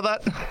something about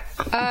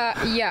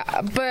that? Yeah,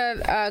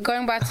 but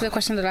going back to the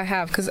question that I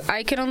have, because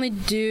I can only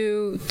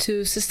do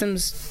 2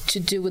 systems to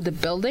do with the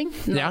building,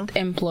 not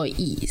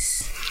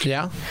employees.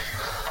 Yeah.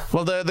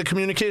 Well, the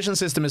communication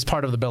system is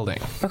part of the building.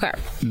 Okay.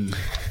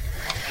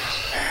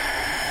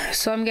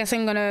 So I'm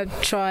guessing I'm gonna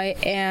try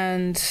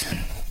and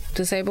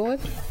disable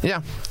it.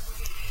 Yeah.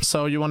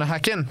 So you want to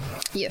hack in?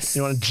 Yes.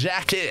 You want to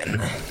jack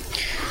in?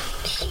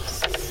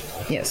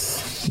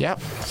 Yes. Yep.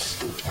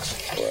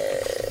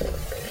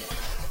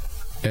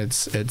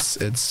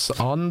 It's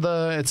on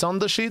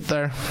the sheet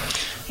there.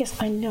 Yes,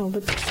 I know,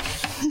 but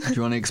Do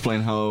you want to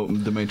explain how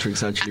the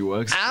Matrix actually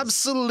works?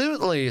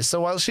 Absolutely.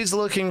 So while she's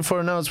looking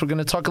for notes, we're going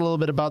to talk a little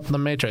bit about the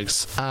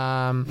Matrix.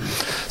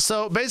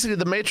 So basically,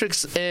 the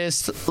Matrix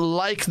is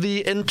like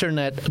the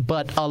internet,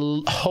 but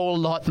a whole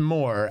lot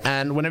more.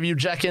 And whenever you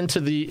jack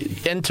into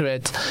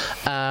it,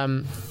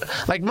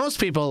 like most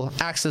people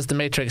access the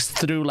Matrix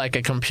through like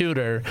a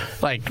computer,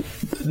 like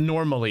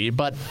normally,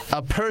 but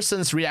a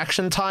person's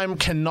reaction time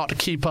cannot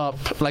keep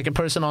up. Like a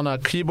person on a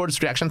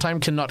keyboard's reaction time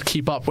cannot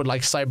keep up with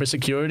like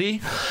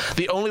cybersecurity.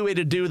 The only way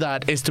to do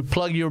that is to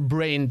plug your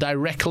brain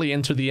directly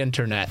into the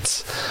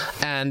internet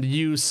and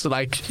use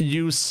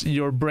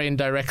your brain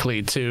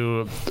directly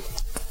to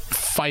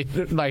fight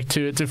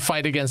to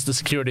fight against the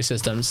security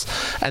systems.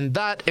 And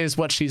that is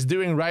what she's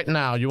doing right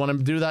now. You want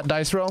to do that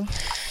dice roll?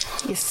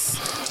 Yes.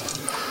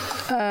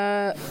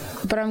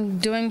 But I'm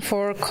doing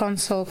for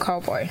console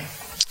cowboy.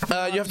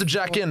 You have to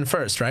jack in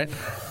first, right?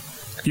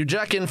 You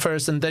jack in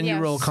first and then you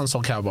roll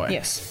console cowboy.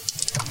 Yes.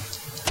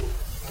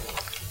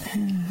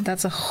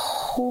 That's a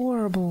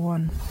horrible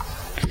one.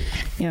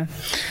 Yeah.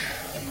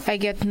 I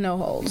get no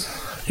hold.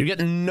 You get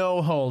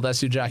no hold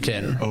as you jack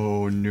in.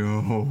 Oh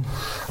no.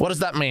 What does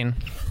that mean?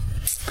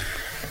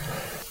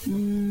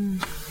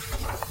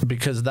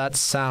 Because that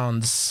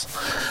sounds...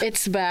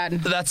 It's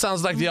bad. That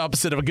sounds like the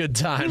opposite of a good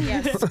time.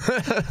 Yes.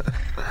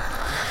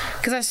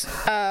 Because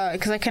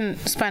I can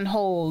spend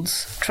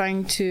holds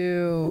trying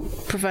to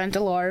prevent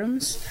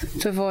alarms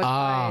to avoid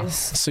eyes.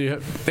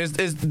 So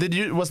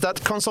was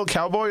that console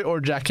cowboy or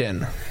jack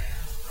in?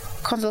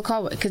 Console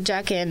cowboy, because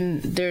jack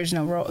in there's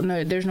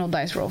no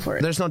dice roll for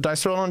it. There's no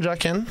dice roll on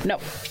jack in? No.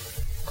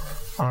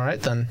 All right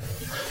then.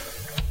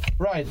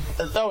 Right.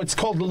 Oh, it's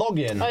called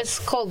login. Oh, it's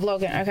called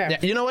login. Okay. Yeah.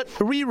 You know what?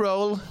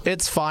 Reroll.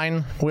 It's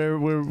fine. We're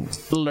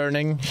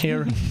learning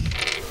here.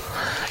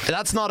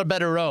 That's not a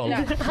better roll.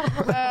 No.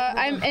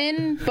 I'm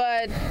in,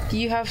 but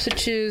you have to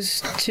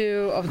choose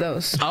 2 of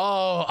those.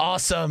 Oh,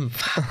 awesome.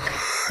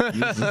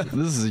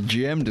 This is a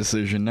GM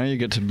decision. Now you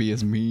get to be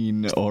as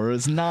mean or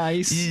as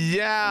nice.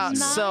 Yeah.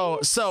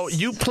 Nice. So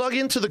you plug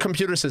into the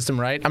computer system,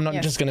 right? I'm not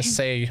just going to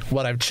say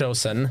what I've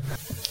chosen.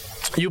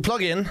 You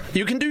plug in.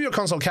 You can do your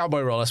console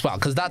cowboy roll as well,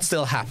 because that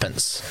still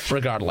happens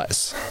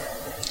regardless.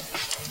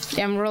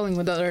 Yeah, I'm rolling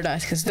with other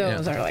dice, because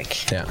those are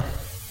like... Yeah.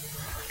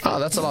 Oh,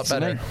 that's a lot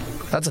better.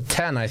 That's a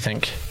 10, I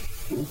think.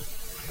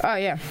 Oh,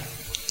 yeah.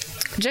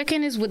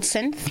 Jack-in is with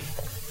synth.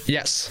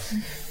 Yes.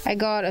 I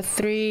got a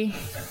 3.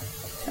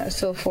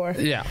 Still 4.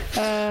 Yeah.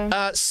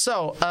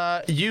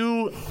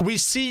 We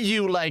see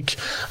you like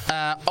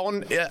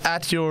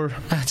at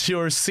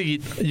your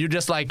seat. You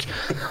just like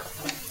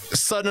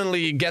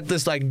suddenly get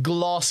this like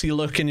glossy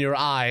look in your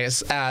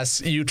eyes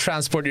as you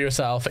transport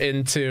yourself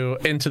into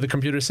the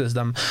computer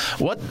system.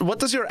 What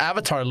does your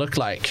avatar look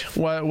like?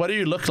 What do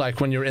you look like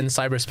when you're in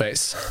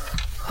cyberspace?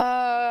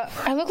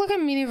 I look like a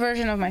mini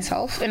version of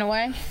myself in a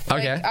way.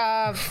 Okay.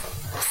 Like,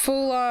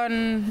 full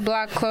on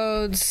black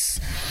clothes,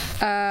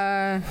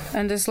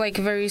 and this like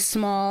very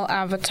small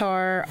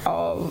avatar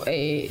of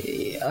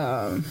a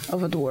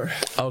dwarf.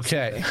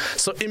 Okay,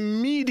 so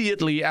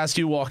immediately as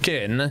you walk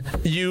in,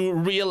 you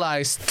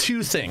realize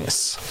two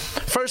things.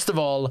 First of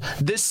all,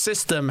 this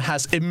system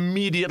has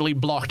immediately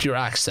blocked your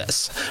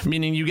access,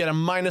 meaning you get a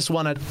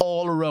 -1 at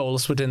all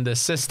rolls within this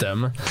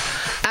system.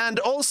 And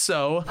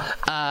also,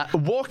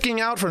 walking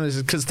out from this,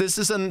 because this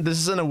is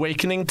an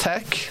awakening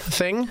tech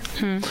thing.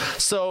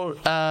 So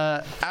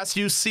as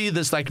you see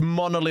this like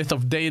monolith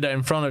of data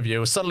in front of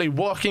you, suddenly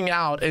walking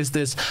out is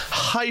this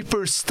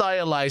hyper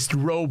stylized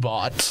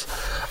robot,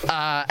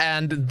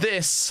 and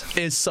this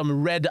is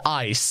some red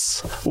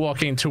ice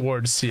walking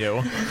towards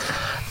you.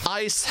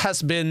 Ice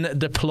has been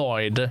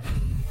deployed.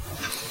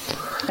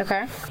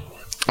 Okay.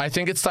 I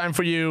think it's time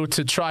for you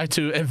to try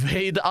to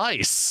evade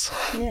ice.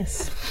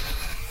 Yes.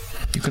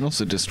 You can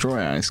also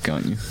destroy ice,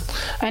 can't you?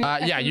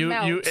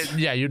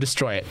 You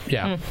destroy it.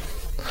 Yeah.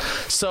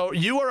 So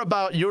your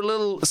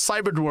little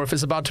cyber dwarf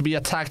is about to be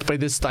attacked by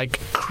this like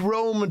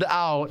chromed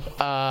out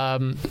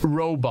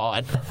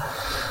robot,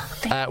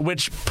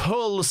 which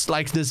pulls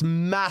like this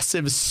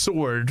massive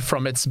sword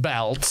from its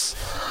belt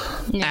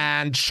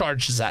and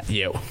charges at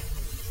you.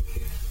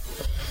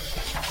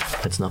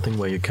 It's nothing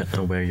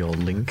where your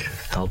link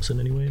helps in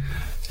any way.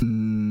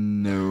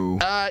 No.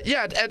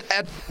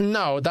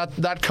 No,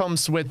 that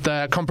comes with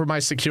the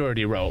compromised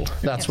security roll.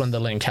 That's when the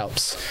link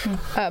helps.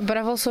 But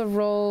I've also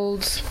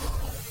rolled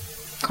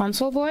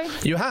console boy.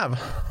 You have.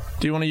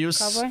 Do you want to use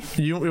Cowboy?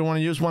 you want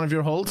to use one of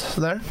your holds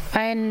there?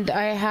 And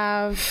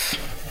I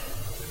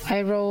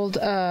rolled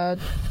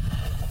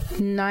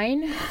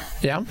 9.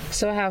 Yeah.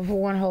 So I have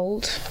 1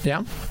 hold.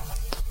 Yeah.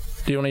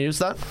 Do you want to use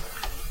that?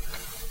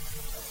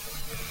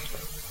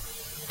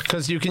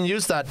 Because you can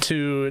use that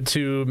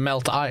to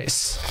melt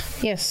ice.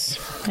 Yes,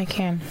 I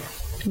can.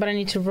 But I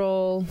need to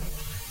roll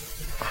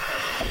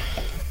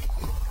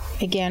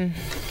again.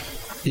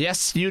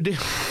 Yes, you do.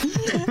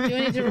 Do you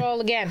need to roll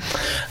again?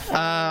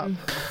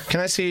 Can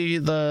I see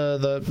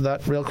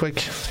that real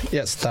quick?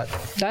 Yes, that.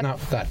 That? No,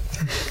 that.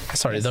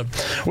 Sorry,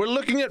 we're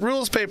looking at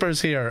rules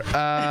papers here.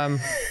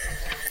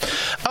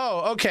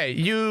 Oh, okay.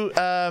 You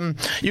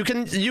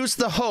can use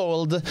the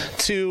hold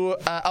to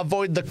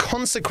avoid the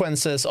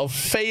consequences of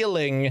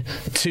failing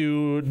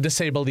to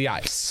disable the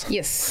ice.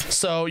 Yes.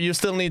 So you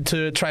still need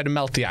to try to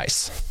melt the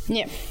ice.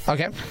 Yeah.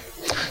 Okay.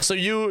 So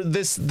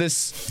this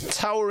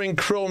towering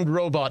chromed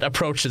robot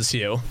approaches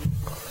you.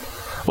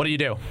 What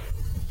do?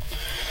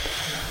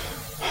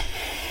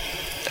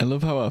 I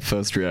love how our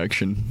first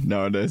reaction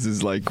nowadays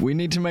is like, we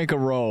need to make a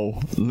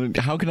roll.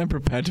 How can I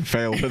prepare to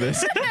fail for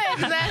this?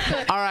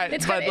 Exactly. All right,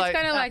 It's but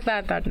kind of like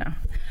that now.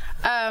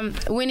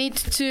 We need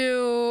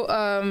to.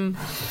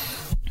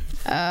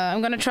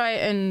 I'm gonna try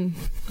and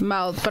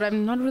melt, but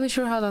I'm not really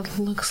sure how that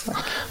looks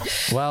like.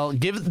 Well,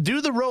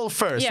 do the roll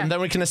first, Yeah. and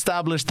then we can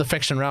establish the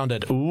fiction around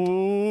it.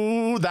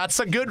 Ooh, that's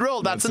a good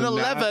roll. That's an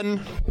 11.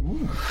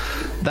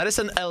 That is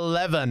an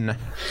 11.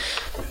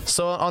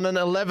 So on an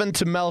 11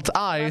 to melt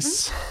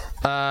ice,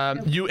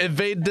 you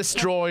evade,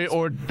 destroy,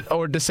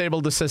 or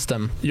disable the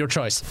system. Your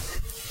choice.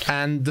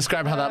 And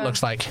describe how that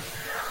looks like.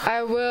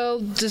 I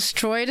will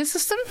destroy the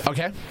system.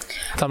 Okay.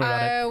 Tell me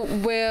about it. I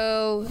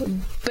will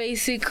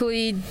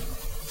basically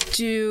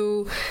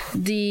do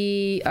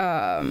the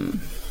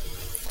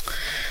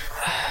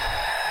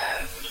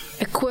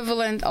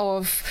equivalent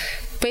of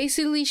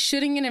basically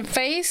shooting in the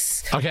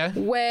face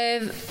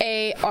with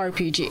a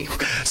RPG.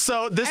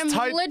 So this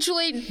I'm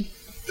literally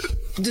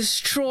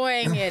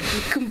destroying it,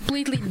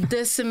 completely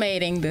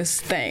decimating this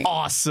thing.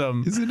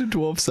 Awesome. Is it a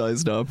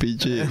dwarf-sized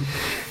RPG?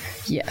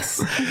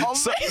 Yes.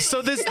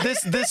 So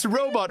this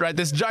robot, right?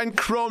 This giant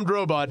chromed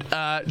robot,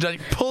 like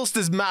pulls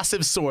this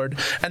massive sword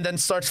and then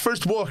starts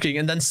first walking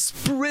and then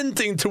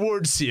sprinting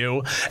towards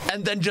you,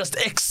 and then just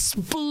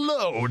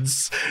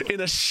explodes in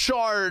a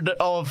shard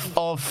of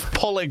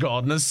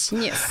polygons.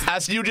 Yes.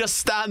 As you just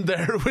stand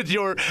there with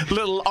your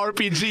little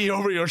RPG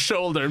over your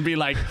shoulder and be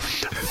like,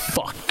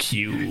 "Fuck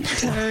you."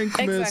 Tank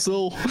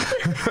missile.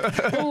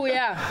 Oh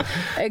yeah.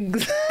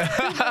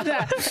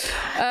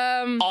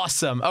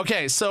 Awesome.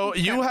 Okay, so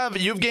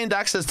you've gained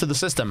access to the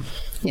system.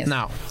 Yes.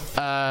 Now,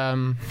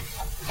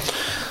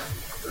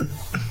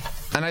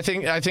 and I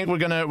think we're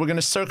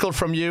gonna circle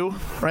from you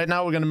right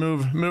now. We're gonna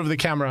move the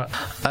camera.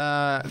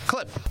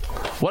 Clip,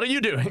 what are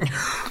you doing?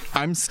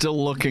 I'm still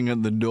looking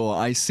at the door.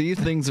 I see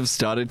things have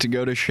started to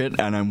go to shit,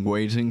 and I'm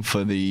waiting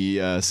for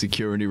the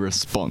security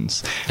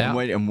response. Yeah.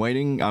 I'm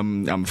waiting.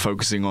 I'm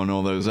focusing on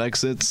all those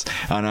exits,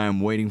 and I'm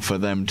waiting for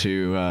them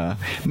to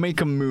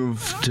make a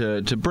move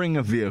to bring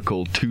a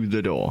vehicle to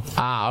the door.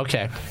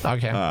 Okay.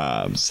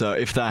 So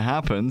if that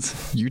happens,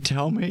 you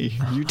tell me.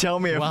 You tell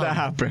me if that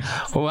happens.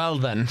 Well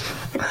then,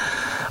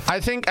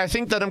 I think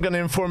that I'm gonna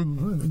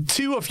inform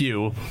two of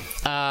you,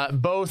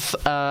 both.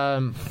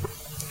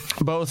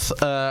 both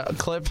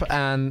Clip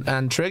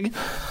and Trig,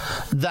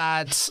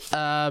 that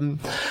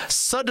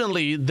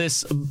suddenly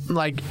this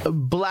like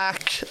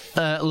black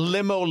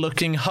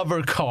limo-looking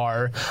hover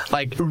car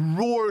like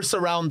roars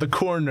around the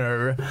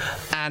corner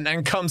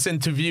and comes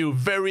into view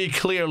very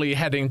clearly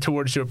heading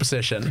towards your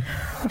position.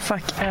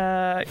 Fuck.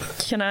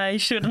 Can I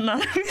shoot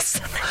another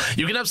missile?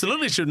 You can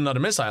absolutely shoot another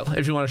missile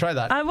if you want to try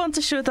that. I want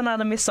to shoot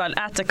another missile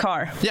at the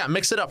car. Yeah,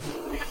 mix it up.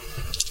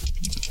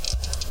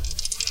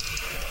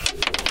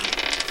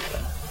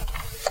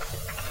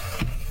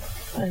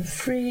 And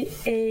 3,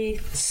 8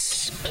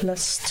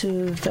 plus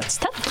 2, that's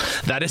 10.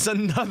 That is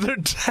another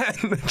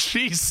 10.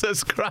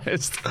 Jesus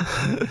Christ.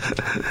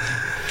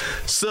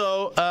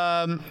 So,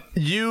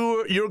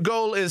 your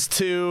goal is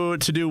to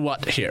do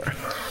what here?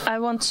 I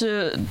want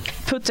to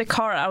put the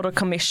car out of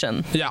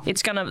commission. Yeah.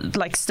 It's gonna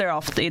like stare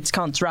off. It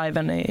can't drive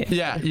any.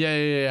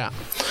 Yeah.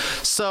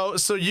 So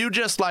you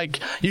just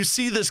like, you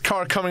see this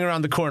car coming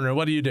around the corner.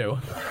 What do you do?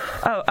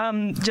 Oh,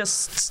 I'm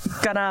just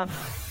gonna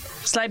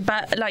slide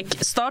back, like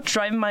start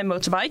driving my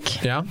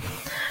motorbike. Yeah.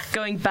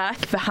 Going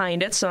back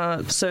behind it,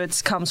 so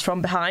it comes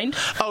from behind.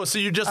 Oh, so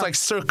you just like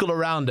circle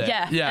around it.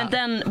 Yeah. And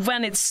then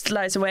when it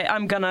slides away,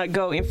 I'm gonna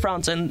go in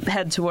front and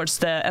head towards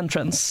the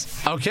entrance.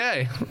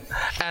 Okay.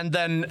 And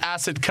then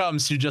as it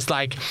comes, you just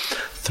like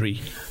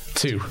 3,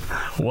 2,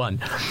 1.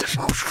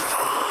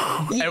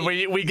 And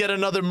we get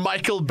another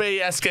Michael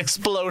Bay-esque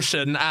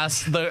explosion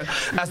as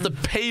the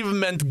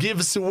pavement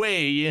gives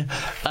way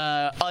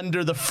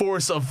under the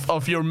force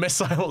of your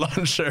missile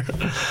launcher,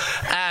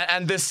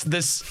 and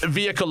this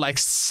vehicle like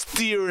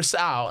steers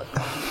out.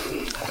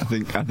 I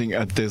think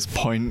at this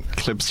point,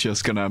 Clip's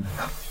just gonna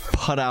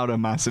put out a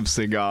massive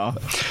cigar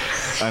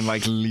and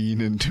like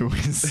lean into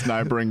his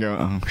sniper and go,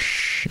 oh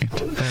shit.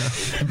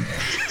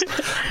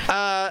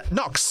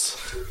 Nox,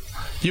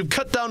 you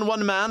cut down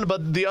one man,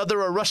 but the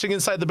other are rushing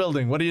inside the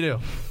building. What do you do?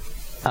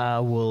 I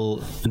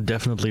will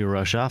definitely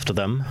rush after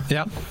them.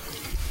 Yeah.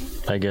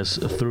 I guess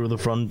through the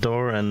front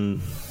door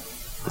and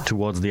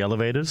towards the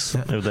elevators,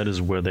 if that is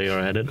where they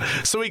are headed.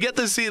 So we get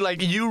to see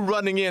like you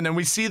running in, and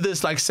we see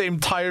this like same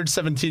tired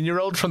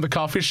 17-year-old from the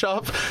coffee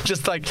shop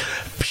just like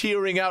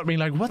peering out, being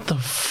like, "What the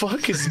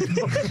fuck is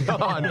going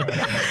on?"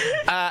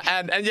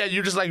 And yeah,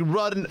 you just like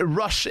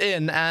rush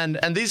in,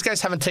 and these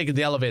guys haven't taken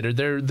the elevator.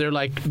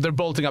 They're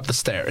bolting up the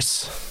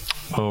stairs.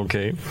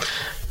 Okay.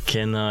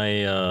 Can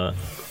I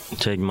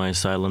take my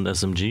silent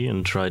SMG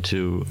and try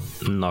to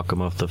knock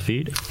them off their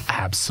feet?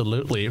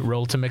 Absolutely.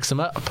 Roll to mix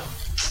them up.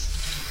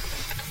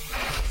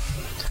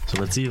 So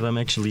let's see if I'm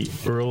actually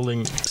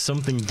rolling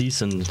something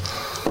decent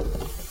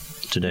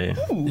today.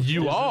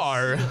 You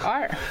are.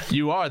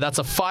 You are. That's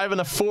a 5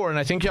 and a 4, and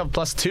I think you have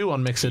 +2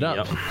 on mix it up.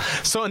 Yep.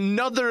 So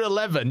another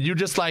 11. You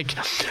just like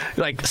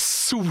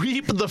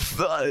sweep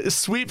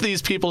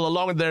these people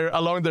along their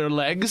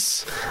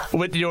legs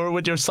with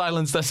your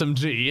silenced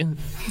SMG.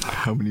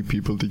 How many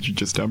people did you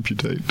just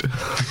amputate?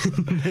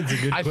 That's a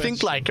good I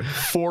think like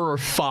 4 or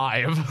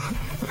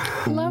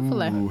 5.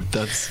 Lovely. Ooh,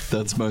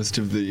 that's most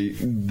of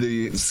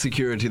the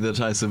security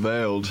that I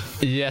surveilled.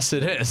 Yes,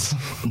 it is.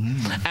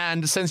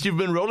 And since you've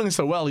been rolling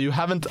so well, you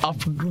haven't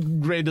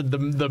upgraded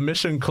the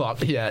mission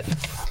clock yet.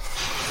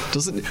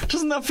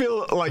 Doesn't that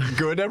feel like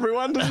good,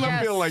 everyone? Doesn't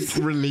that feel like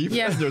relief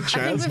in your chest?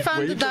 I think we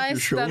found the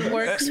dice that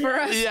works for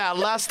us. Yeah,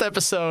 last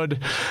episode,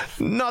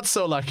 not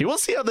so lucky. We'll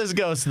see how this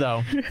goes,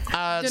 though.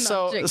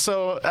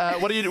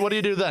 What do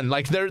you do then?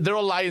 Like they're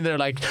all lying there,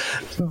 like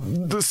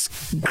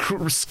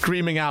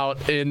screaming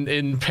out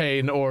in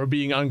pain or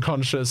being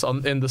unconscious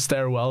in the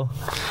stairwell.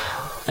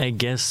 I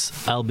guess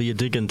I'll be a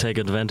dick and take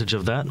advantage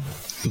of that.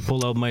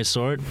 Pull out my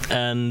sword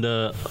and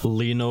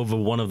lean over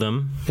one of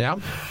them. Yeah.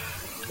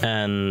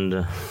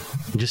 And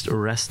just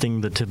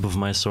resting the tip of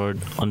my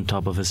sword on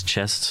top of his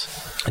chest.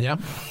 Yeah.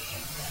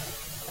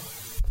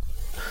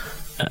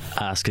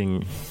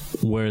 Asking,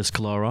 where is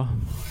Clara?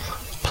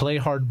 Play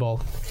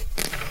hardball.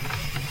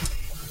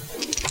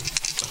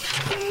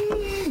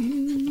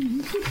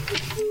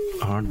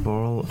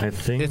 Hardball, I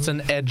think. It's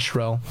an edge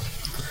roll.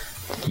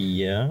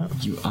 Yeah.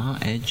 You are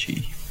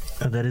edgy.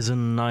 That is a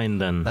 9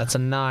 then. That's a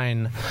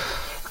 9.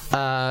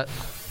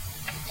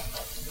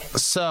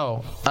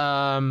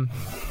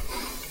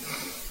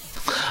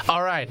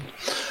 All right.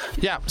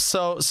 Yeah.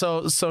 So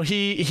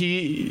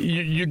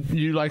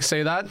you like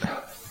say that,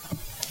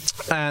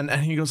 and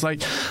he goes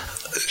like,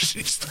 she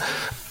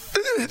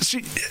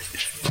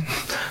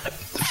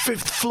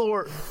 5th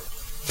floor,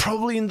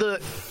 probably in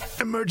the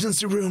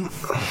emergency room.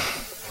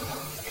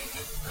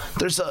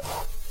 There's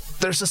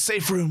a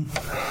safe room.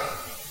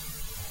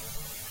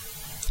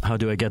 How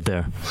do I get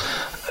there?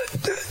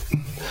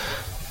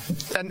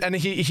 And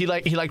he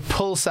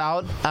pulls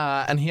out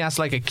and he has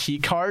like a key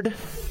card,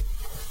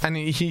 and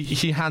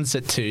he hands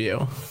it to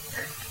you.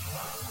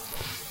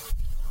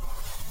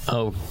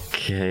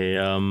 Okay.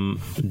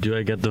 Do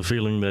I get the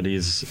feeling that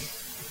he's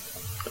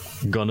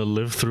gonna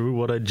live through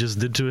what I just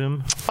did to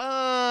him?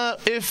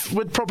 If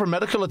with proper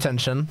medical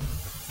attention,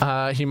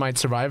 he might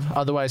survive.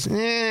 Otherwise,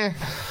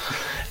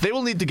 they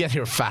will need to get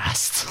here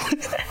fast.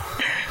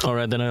 All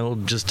right, then I'll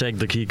just take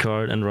the key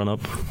card and run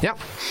up. Yeah,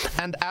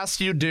 and as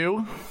you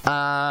do,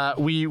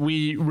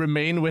 we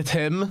remain with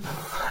him,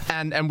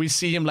 and we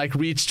see him like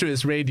reach to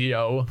his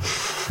radio,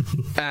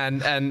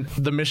 and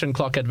the mission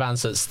clock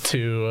advances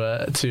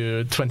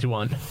to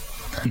 21.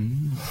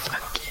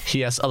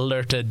 He has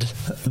alerted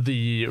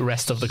the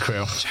rest of the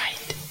crew.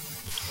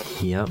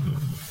 Yep.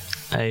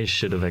 I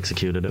should have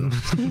executed him.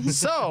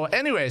 So,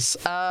 anyways,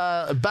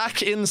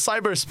 back in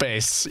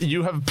cyberspace,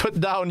 you have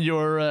put down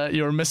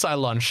your missile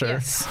launcher.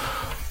 Yes.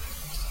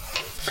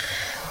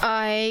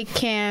 I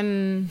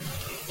can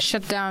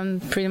shut down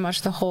pretty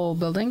much the whole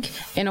building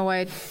in a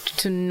way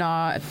to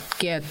not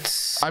get.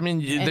 I mean,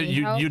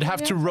 you'd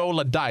have to roll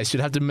a dice.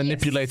 You'd have to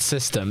manipulate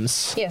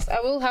systems. Yes,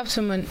 I will have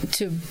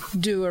to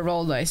do a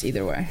roll dice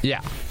either way.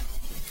 Yeah.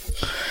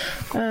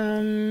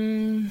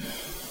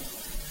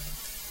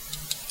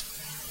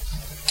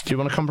 Do you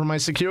want to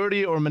compromise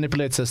security or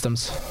manipulate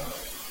systems?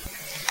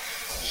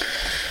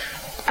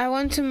 I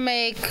want to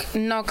make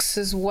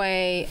Nox's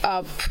way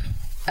up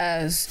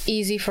as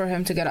easy for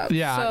him to get up.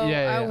 Yeah, so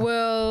yeah. I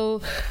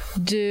will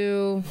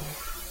do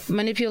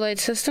manipulate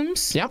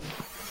systems. Yep.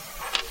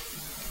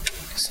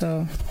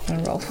 So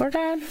I'll roll for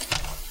that.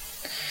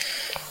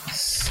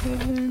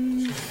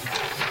 7.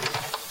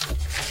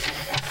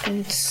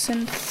 And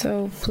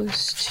Syntho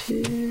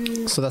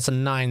 +2. So that's a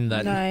 9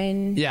 then.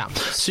 9. Yeah.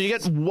 So you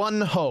get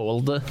 1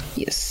 hold.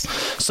 Yes.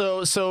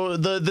 So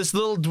this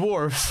little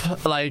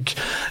dwarf like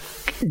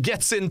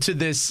gets into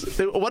this.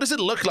 What does it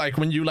look like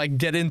when you like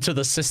get into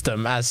the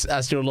system as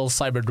your little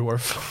cyber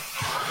dwarf?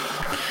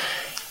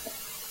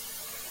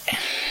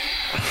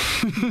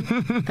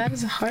 That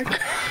is a hard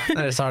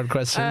That is a hard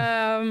question.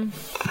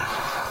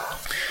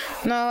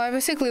 No, I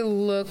basically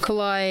look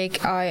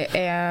like I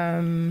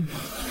am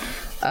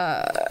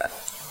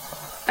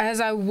as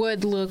I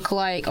would look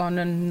like on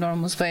a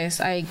normal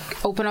space. I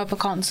open up a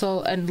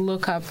console and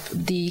look up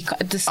the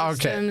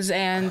systems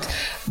and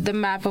the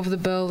map of the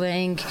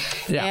building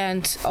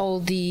and all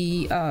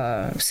the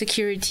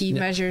security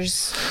measures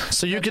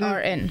so you that are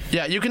in.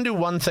 Yeah, you can do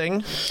one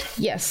thing.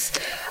 Yes.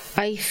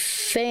 I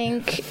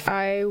think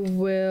I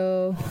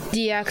will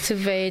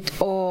deactivate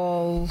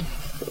all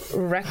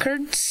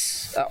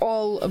records,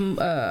 all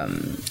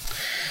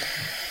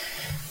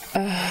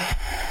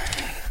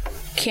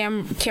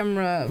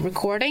camera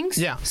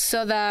recordings,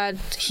 so that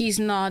he's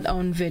not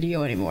on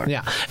video anymore.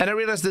 Yeah, and I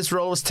realized this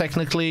roll is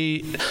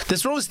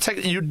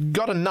you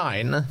got a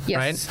 9,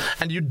 right?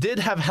 And you did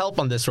have help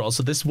on this roll,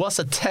 so this was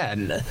a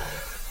 10.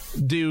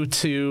 Due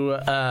to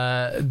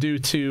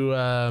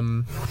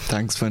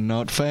thanks for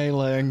not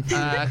failing.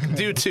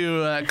 Due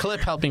to Clip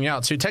helping you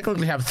out, so you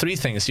technically have 3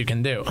 things you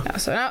can do. Yeah,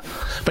 so now,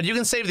 but you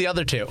can save the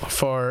other 2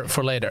 for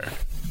later.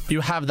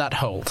 You have that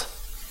hold.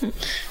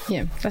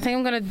 Yeah, I think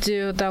I'm gonna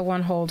do that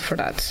 1 hold for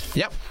that.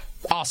 Yep,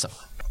 awesome.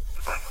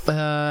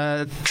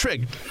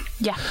 Trig.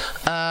 Yeah.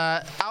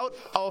 Out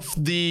of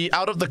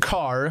the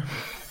car.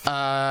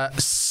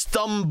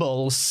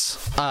 Stumbles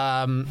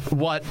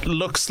what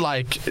looks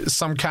like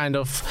some kind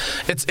of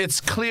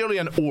it's clearly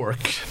an orc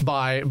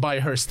by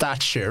her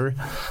stature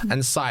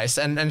and size,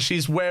 and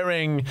she's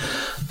wearing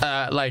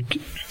like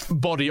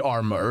body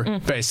armor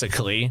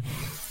basically,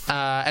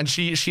 and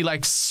she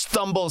like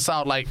stumbles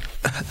out like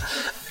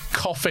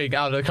coughing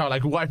out of the car,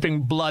 like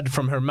wiping blood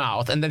from her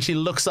mouth, and then she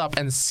looks up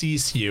and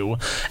sees you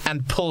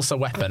and pulls a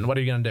weapon. What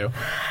are you gonna do?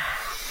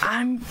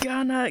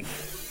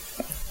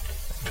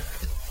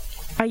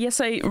 I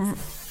guess I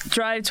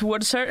drive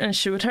towards her and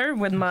shoot her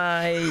with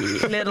my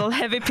little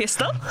heavy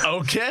pistol.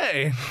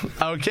 Okay.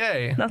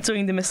 Not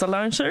doing the missile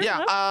launcher. Yeah.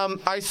 No?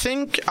 I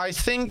think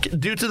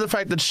due to the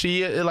fact that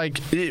she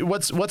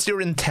what's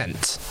your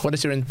intent? What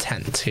is your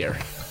intent here?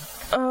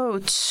 Oh,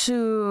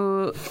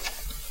 to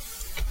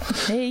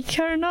make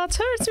her not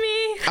hurt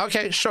me.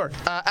 Okay, sure.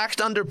 Act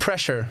under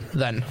pressure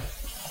then.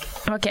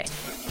 Okay.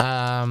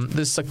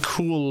 This is a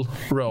cool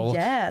role.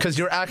 Yes. Because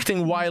you're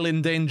acting while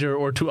in danger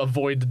or to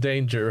avoid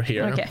danger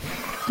here. Okay.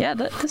 Yeah,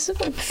 this will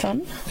be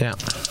fun. Yeah.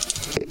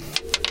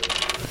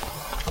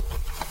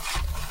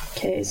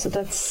 Okay, so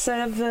that's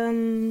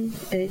 7,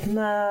 8,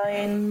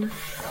 9,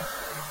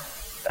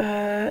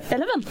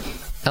 11.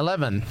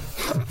 11.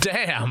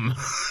 Damn.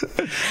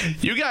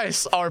 You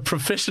guys are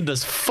proficient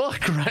as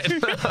fuck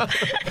right now.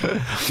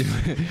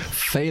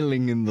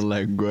 Failing in the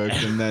legwork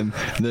and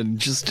then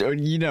just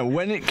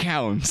when it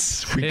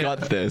counts, we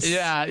got this.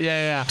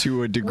 Yeah.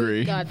 To a degree.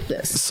 We got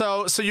this.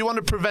 So you want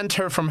to prevent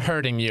her from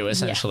hurting you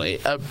essentially.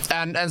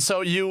 And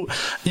so you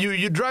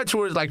drive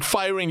towards like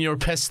firing your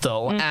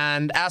pistol,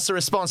 and as a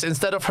response,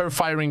 instead of her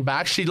firing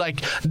back, she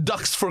like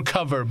ducks for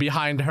cover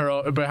behind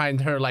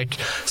her like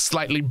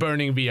slightly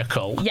burning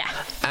vehicle. Yeah.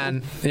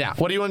 And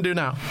what do you want to do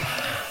now?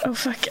 Oh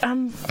fuck.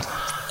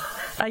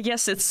 I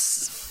guess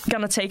it's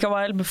gonna take a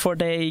while before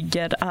they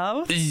get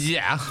out.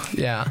 Yeah.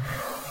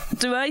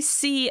 Do I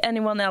see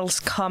anyone else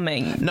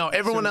coming? No,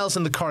 everyone else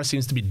in the car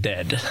seems to be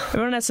dead.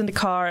 Everyone else in the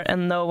car,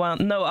 and no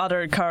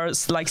other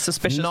cars like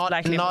suspicious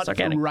black limos are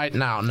getting. Right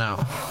now,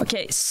 no.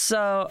 Okay,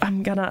 so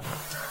I'm gonna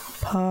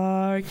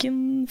park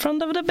in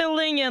front of the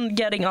building and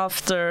getting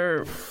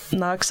after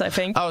Nox, I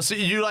think. Oh, so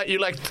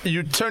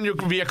you turn your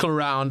vehicle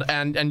around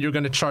and you're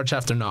gonna charge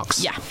after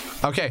Nox. Yeah.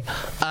 Okay.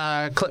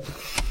 Clip.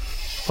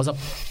 What's up?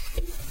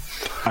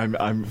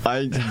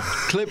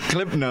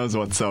 Clip knows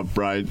what's up,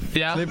 right?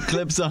 Yeah.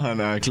 Clip's a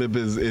hunter. Clip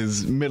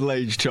is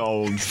middle-aged to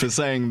old. For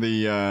saying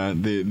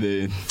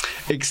the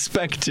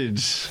expected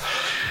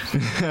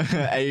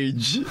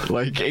age,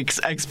 like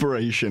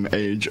expiration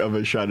age of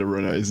a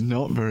Shadowrunner is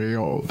not very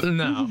old.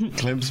 No.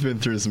 Clip's been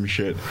through some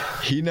shit.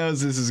 He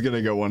knows this is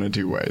gonna go one or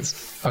two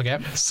ways. Okay.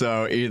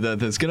 So either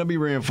there's gonna be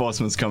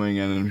reinforcements coming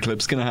in, and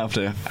Clip's gonna have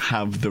to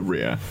have the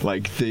rear,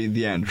 like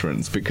the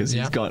entrance, because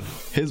he's got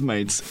his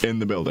mates in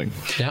the building.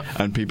 Yeah.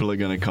 And people are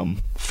going to come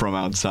from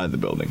outside the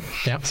building.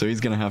 Yeah. So he's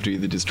going to have to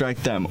either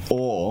distract them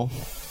or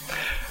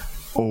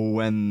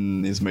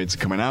when his mates are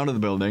coming out of the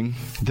building,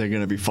 they're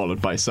going to be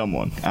followed by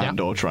someone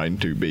or trying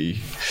to be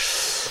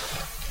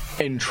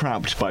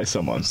entrapped by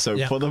someone. So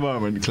for the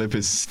moment, Clip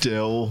is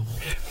still,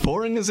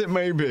 boring as it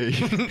may be,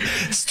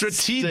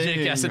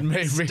 strategic as it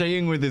may be,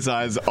 staying with his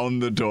eyes on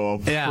the door,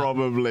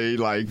 probably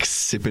like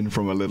sipping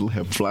from a little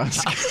hip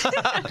flask.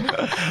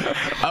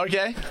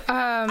 Okay.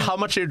 How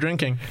much are you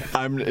drinking?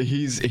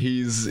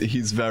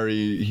 He's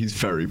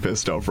very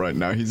pissed off right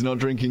now. He's not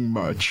drinking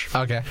much.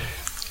 Okay.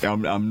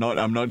 I'm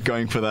not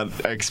going for that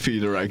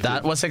XP directive.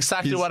 That was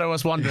exactly what I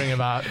was wondering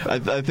about.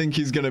 I think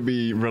he's going to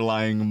be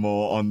relying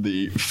more on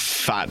the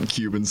fat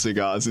Cuban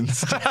cigars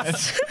instead.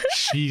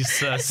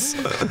 Jesus.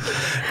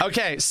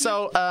 Okay,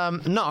 so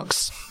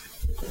Nox,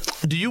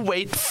 do you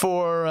wait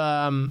for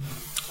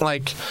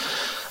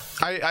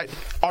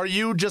are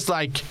you just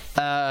like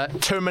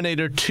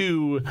Terminator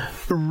 2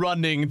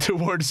 running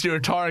towards your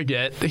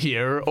target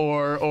here,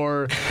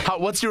 or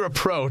what's your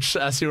approach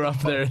as you're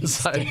up there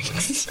inside?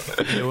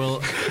 Yeah,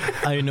 well,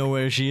 I know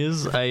where she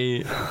is.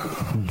 I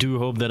do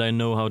hope that I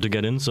know how to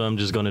get in, so I'm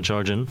just gonna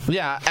charge in.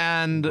 Yeah,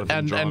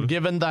 and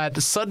given that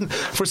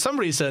for some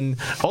reason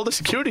all the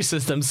security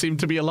systems seem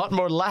to be a lot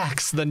more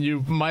lax than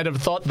you might have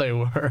thought they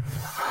were.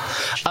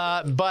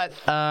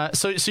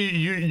 So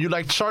you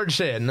like charge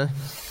in.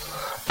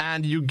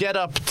 And you get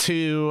up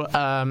to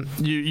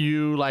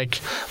you like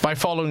by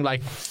following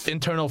like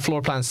internal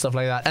floor plans, stuff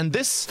like that. And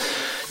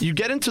you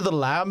get into the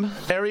lab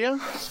area,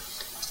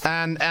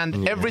 and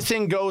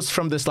everything goes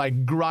from this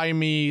like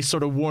grimy,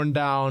 sort of worn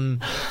down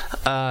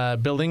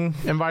building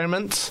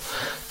environment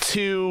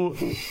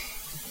to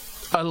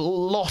a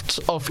lot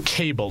of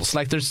cables.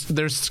 Like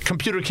there's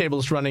computer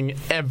cables running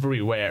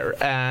everywhere,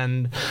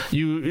 and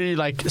you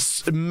like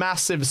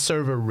massive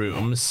server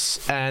rooms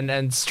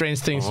and strange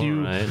things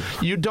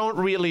you don't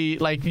really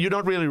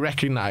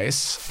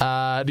recognize.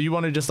 Do you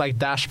want to just like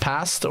dash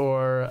past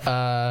or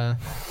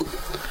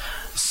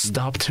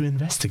stop to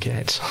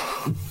investigate?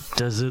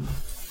 Does it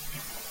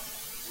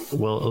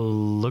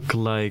look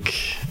like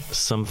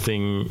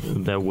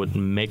something that would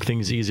make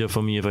things easier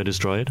for me if I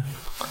destroy it?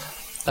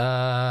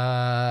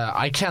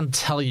 I can't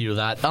tell you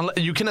that.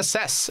 You can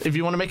assess. If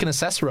you want to make an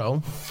assess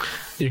roll,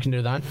 you can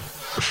do that.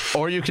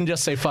 Or you can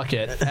just say fuck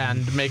it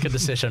and make a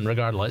decision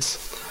regardless.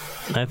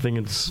 I think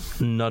it's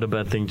not a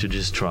bad thing to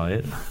just try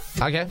it.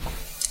 Okay.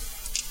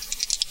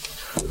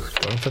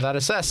 Going for that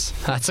assess.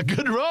 That's a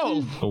good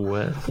roll.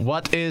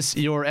 What is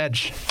your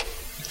edge?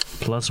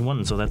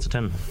 +1, so that's a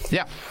 10.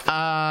 Yeah.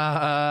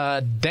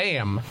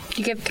 Damn.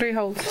 You get 3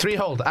 hold. 3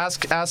 hold.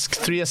 Ask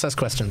 3 assess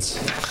questions.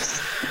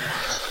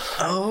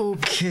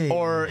 Okay.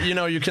 Or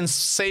you can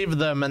save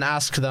them and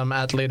ask them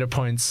at later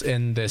points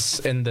in this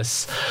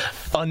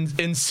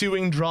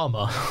ensuing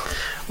drama.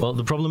 Well,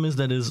 the problem is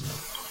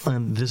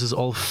this is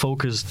all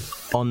focused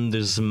on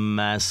this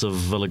mass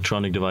of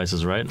electronic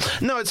devices, right?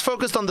 No, it's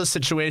focused on the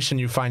situation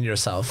you find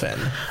yourself in.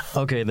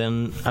 Okay,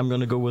 then I'm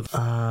gonna go with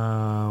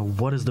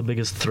what is the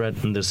biggest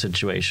threat in this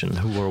situation?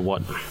 Who or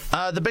what?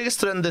 The biggest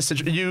threat in this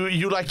situation,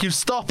 you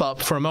stop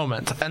up for a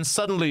moment, and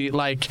suddenly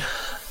like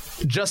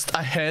just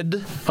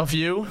ahead of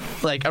you,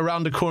 like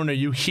around the corner,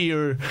 you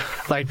hear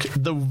like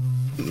the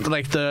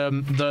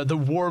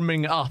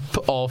warming up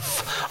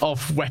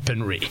of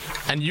weaponry,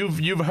 and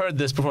you've heard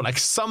this before. Like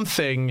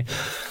something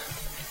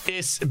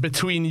is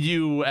between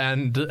you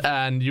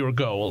and your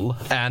goal,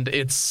 and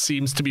it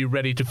seems to be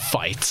ready to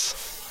fight.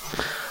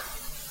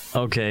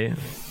 Okay,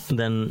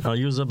 then I'll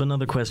use up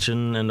another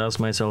question and ask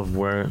myself,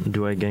 where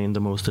do I gain the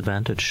most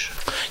advantage?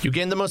 You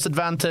gain the most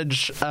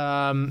advantage.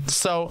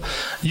 So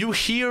you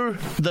hear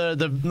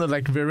the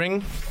like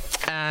veering,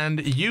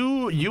 and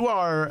you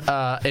are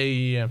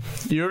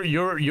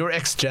you're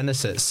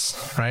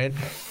ex-Genesis, right?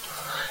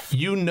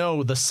 You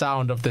know the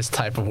sound of this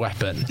type of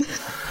weapon.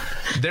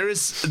 There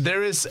is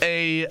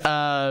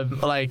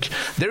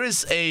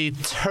a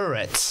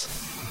turret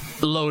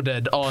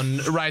loaded on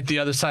right the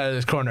other side of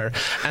this corner,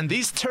 and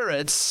these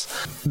turrets,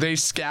 they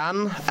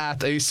scan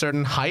at a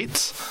certain height.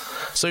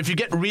 So if you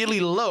get really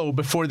low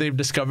before they've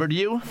discovered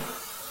you,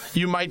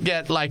 you might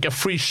get like a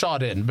free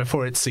shot in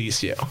before it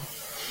sees you.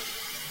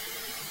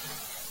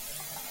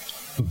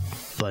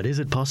 But is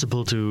it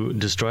possible to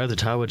destroy the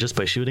tower just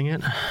by shooting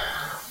it?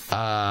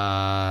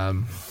 I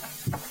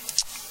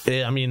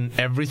mean,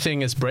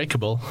 everything is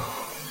breakable.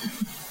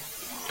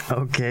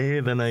 Okay,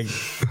 then I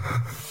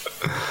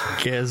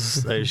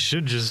guess I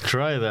should just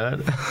try that.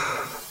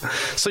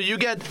 So you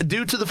get,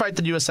 due to the fact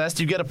that you assessed,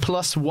 you get a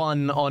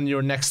 +1 on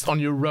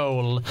your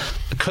roll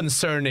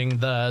concerning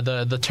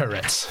the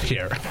turrets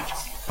here.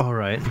 All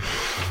right.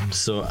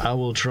 So I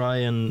will try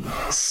and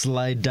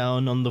slide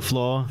down on the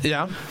floor.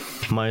 Yeah.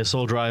 My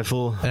assault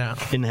rifle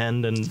in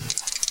hand, and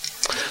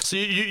so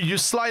you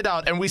slide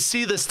out, and we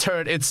see this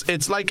turret.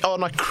 It's like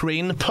on a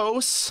crane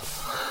pose.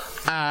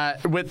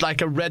 With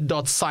like a red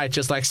dot sight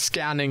just like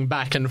scanning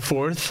back and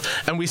forth,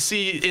 and we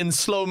see in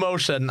slow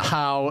motion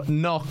how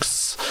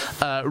Nox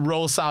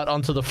rolls out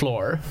onto the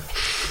floor.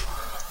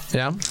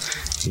 Yeah.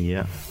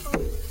 Yeah.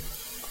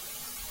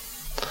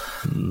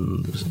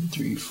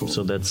 3, 4.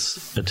 So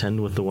that's a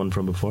 10 with the one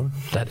from before?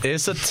 That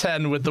is a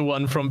 10 with the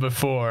one from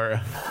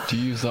before. Do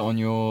you use that on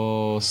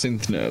your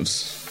synth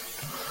nerves?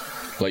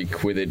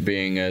 Like with it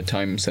being a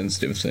time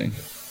sensitive thing?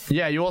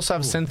 Yeah, you also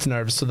have synth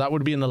nerves, so that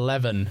would be an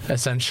 11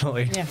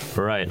 essentially. Yeah.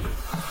 Right.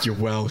 You're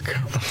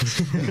welcome.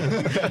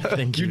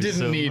 Thank you. You didn't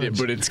so need much. it,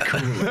 but it's cool.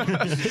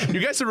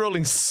 You guys are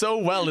rolling so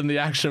well in the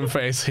action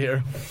phase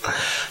here.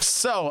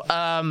 So,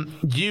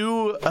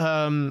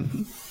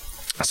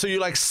 so you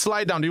like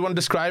slide down. Do you want to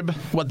describe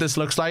what this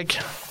looks like?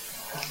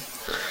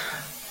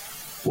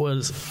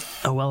 What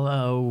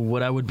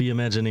I would be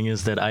imagining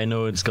is that I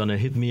know it's gonna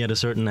hit me at a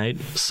certain height,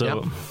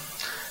 so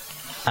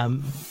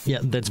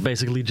that's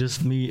basically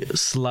just me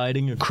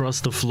sliding across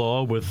the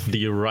floor with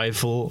the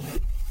rifle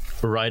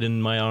right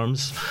in my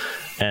arms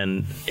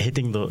and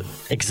hitting the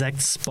exact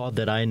spot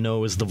that I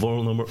know is the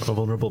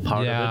vulnerable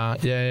part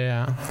of it.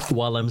 Yeah.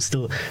 While I'm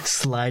still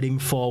sliding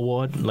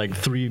forward like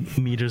 3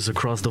 meters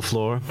across the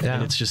floor,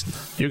 and it's just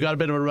You got a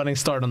bit of a running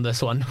start on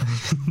this one.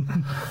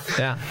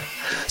 Yeah.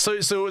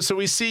 So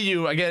we see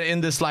you again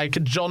in this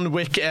like John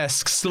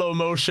Wick-esque slow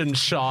motion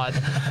shot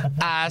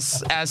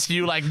as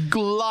you like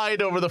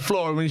glide over the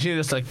floor when you hear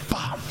this like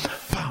bam,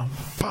 bam,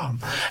 bam,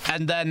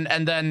 and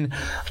then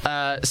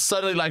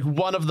suddenly like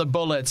one of the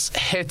bullets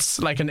hits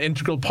like an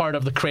integral part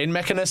of the crane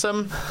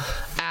mechanism,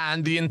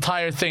 and the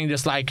entire thing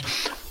just like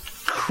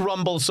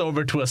crumbles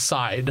over to a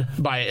side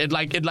by it.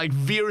 It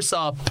veers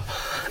up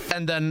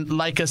and then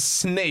like a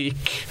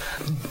snake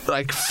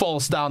like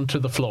falls down to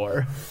the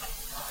floor.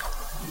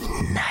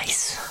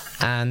 Nice.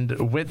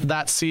 And with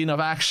that scene of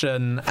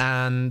action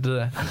and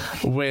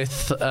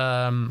with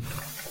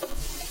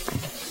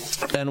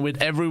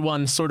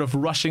everyone sort of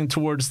rushing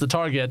towards the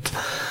target,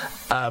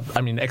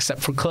 I mean,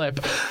 except for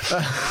Clip.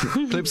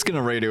 Clip's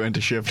gonna radio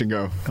into shift and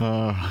go,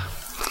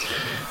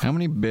 how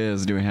many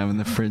beers do we have in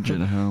the fridge at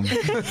home?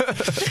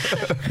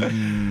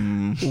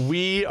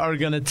 We are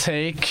going to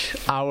take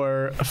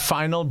our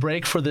final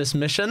break for this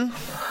mission,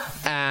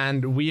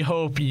 and we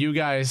hope you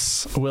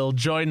guys will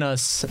join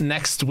us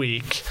next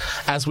week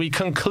as we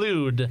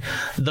conclude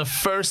the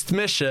first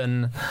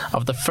mission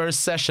of the first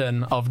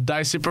session of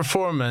Dicey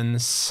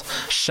Performance,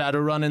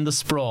 Shadowrun in the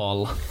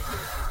Sprawl.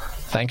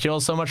 Thank you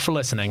all so much for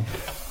listening.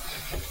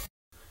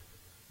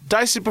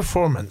 Dicey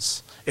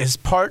Performance is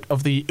part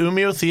of the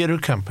Umeå Theatre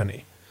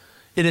Company.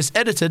 It is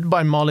edited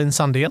by Malin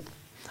Sandén.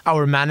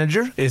 Our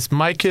manager is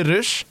Mike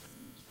Rush.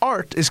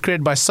 Art is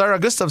created by Sarah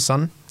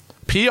Gustafsson.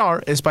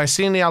 PR is by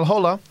Sini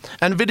Alhola.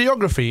 And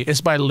videography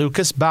is by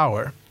Lucas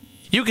Bauer.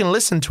 You can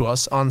listen to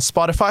us on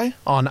Spotify,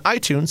 on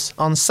iTunes,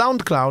 on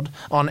SoundCloud,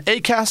 on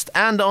Acast,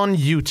 and on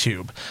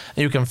YouTube.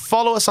 You can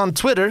follow us on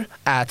Twitter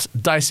at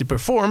Dicey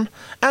Perform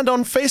and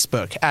on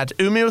Facebook at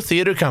Umeå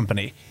Theatre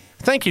Company.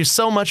 Thank you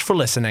so much for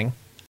listening.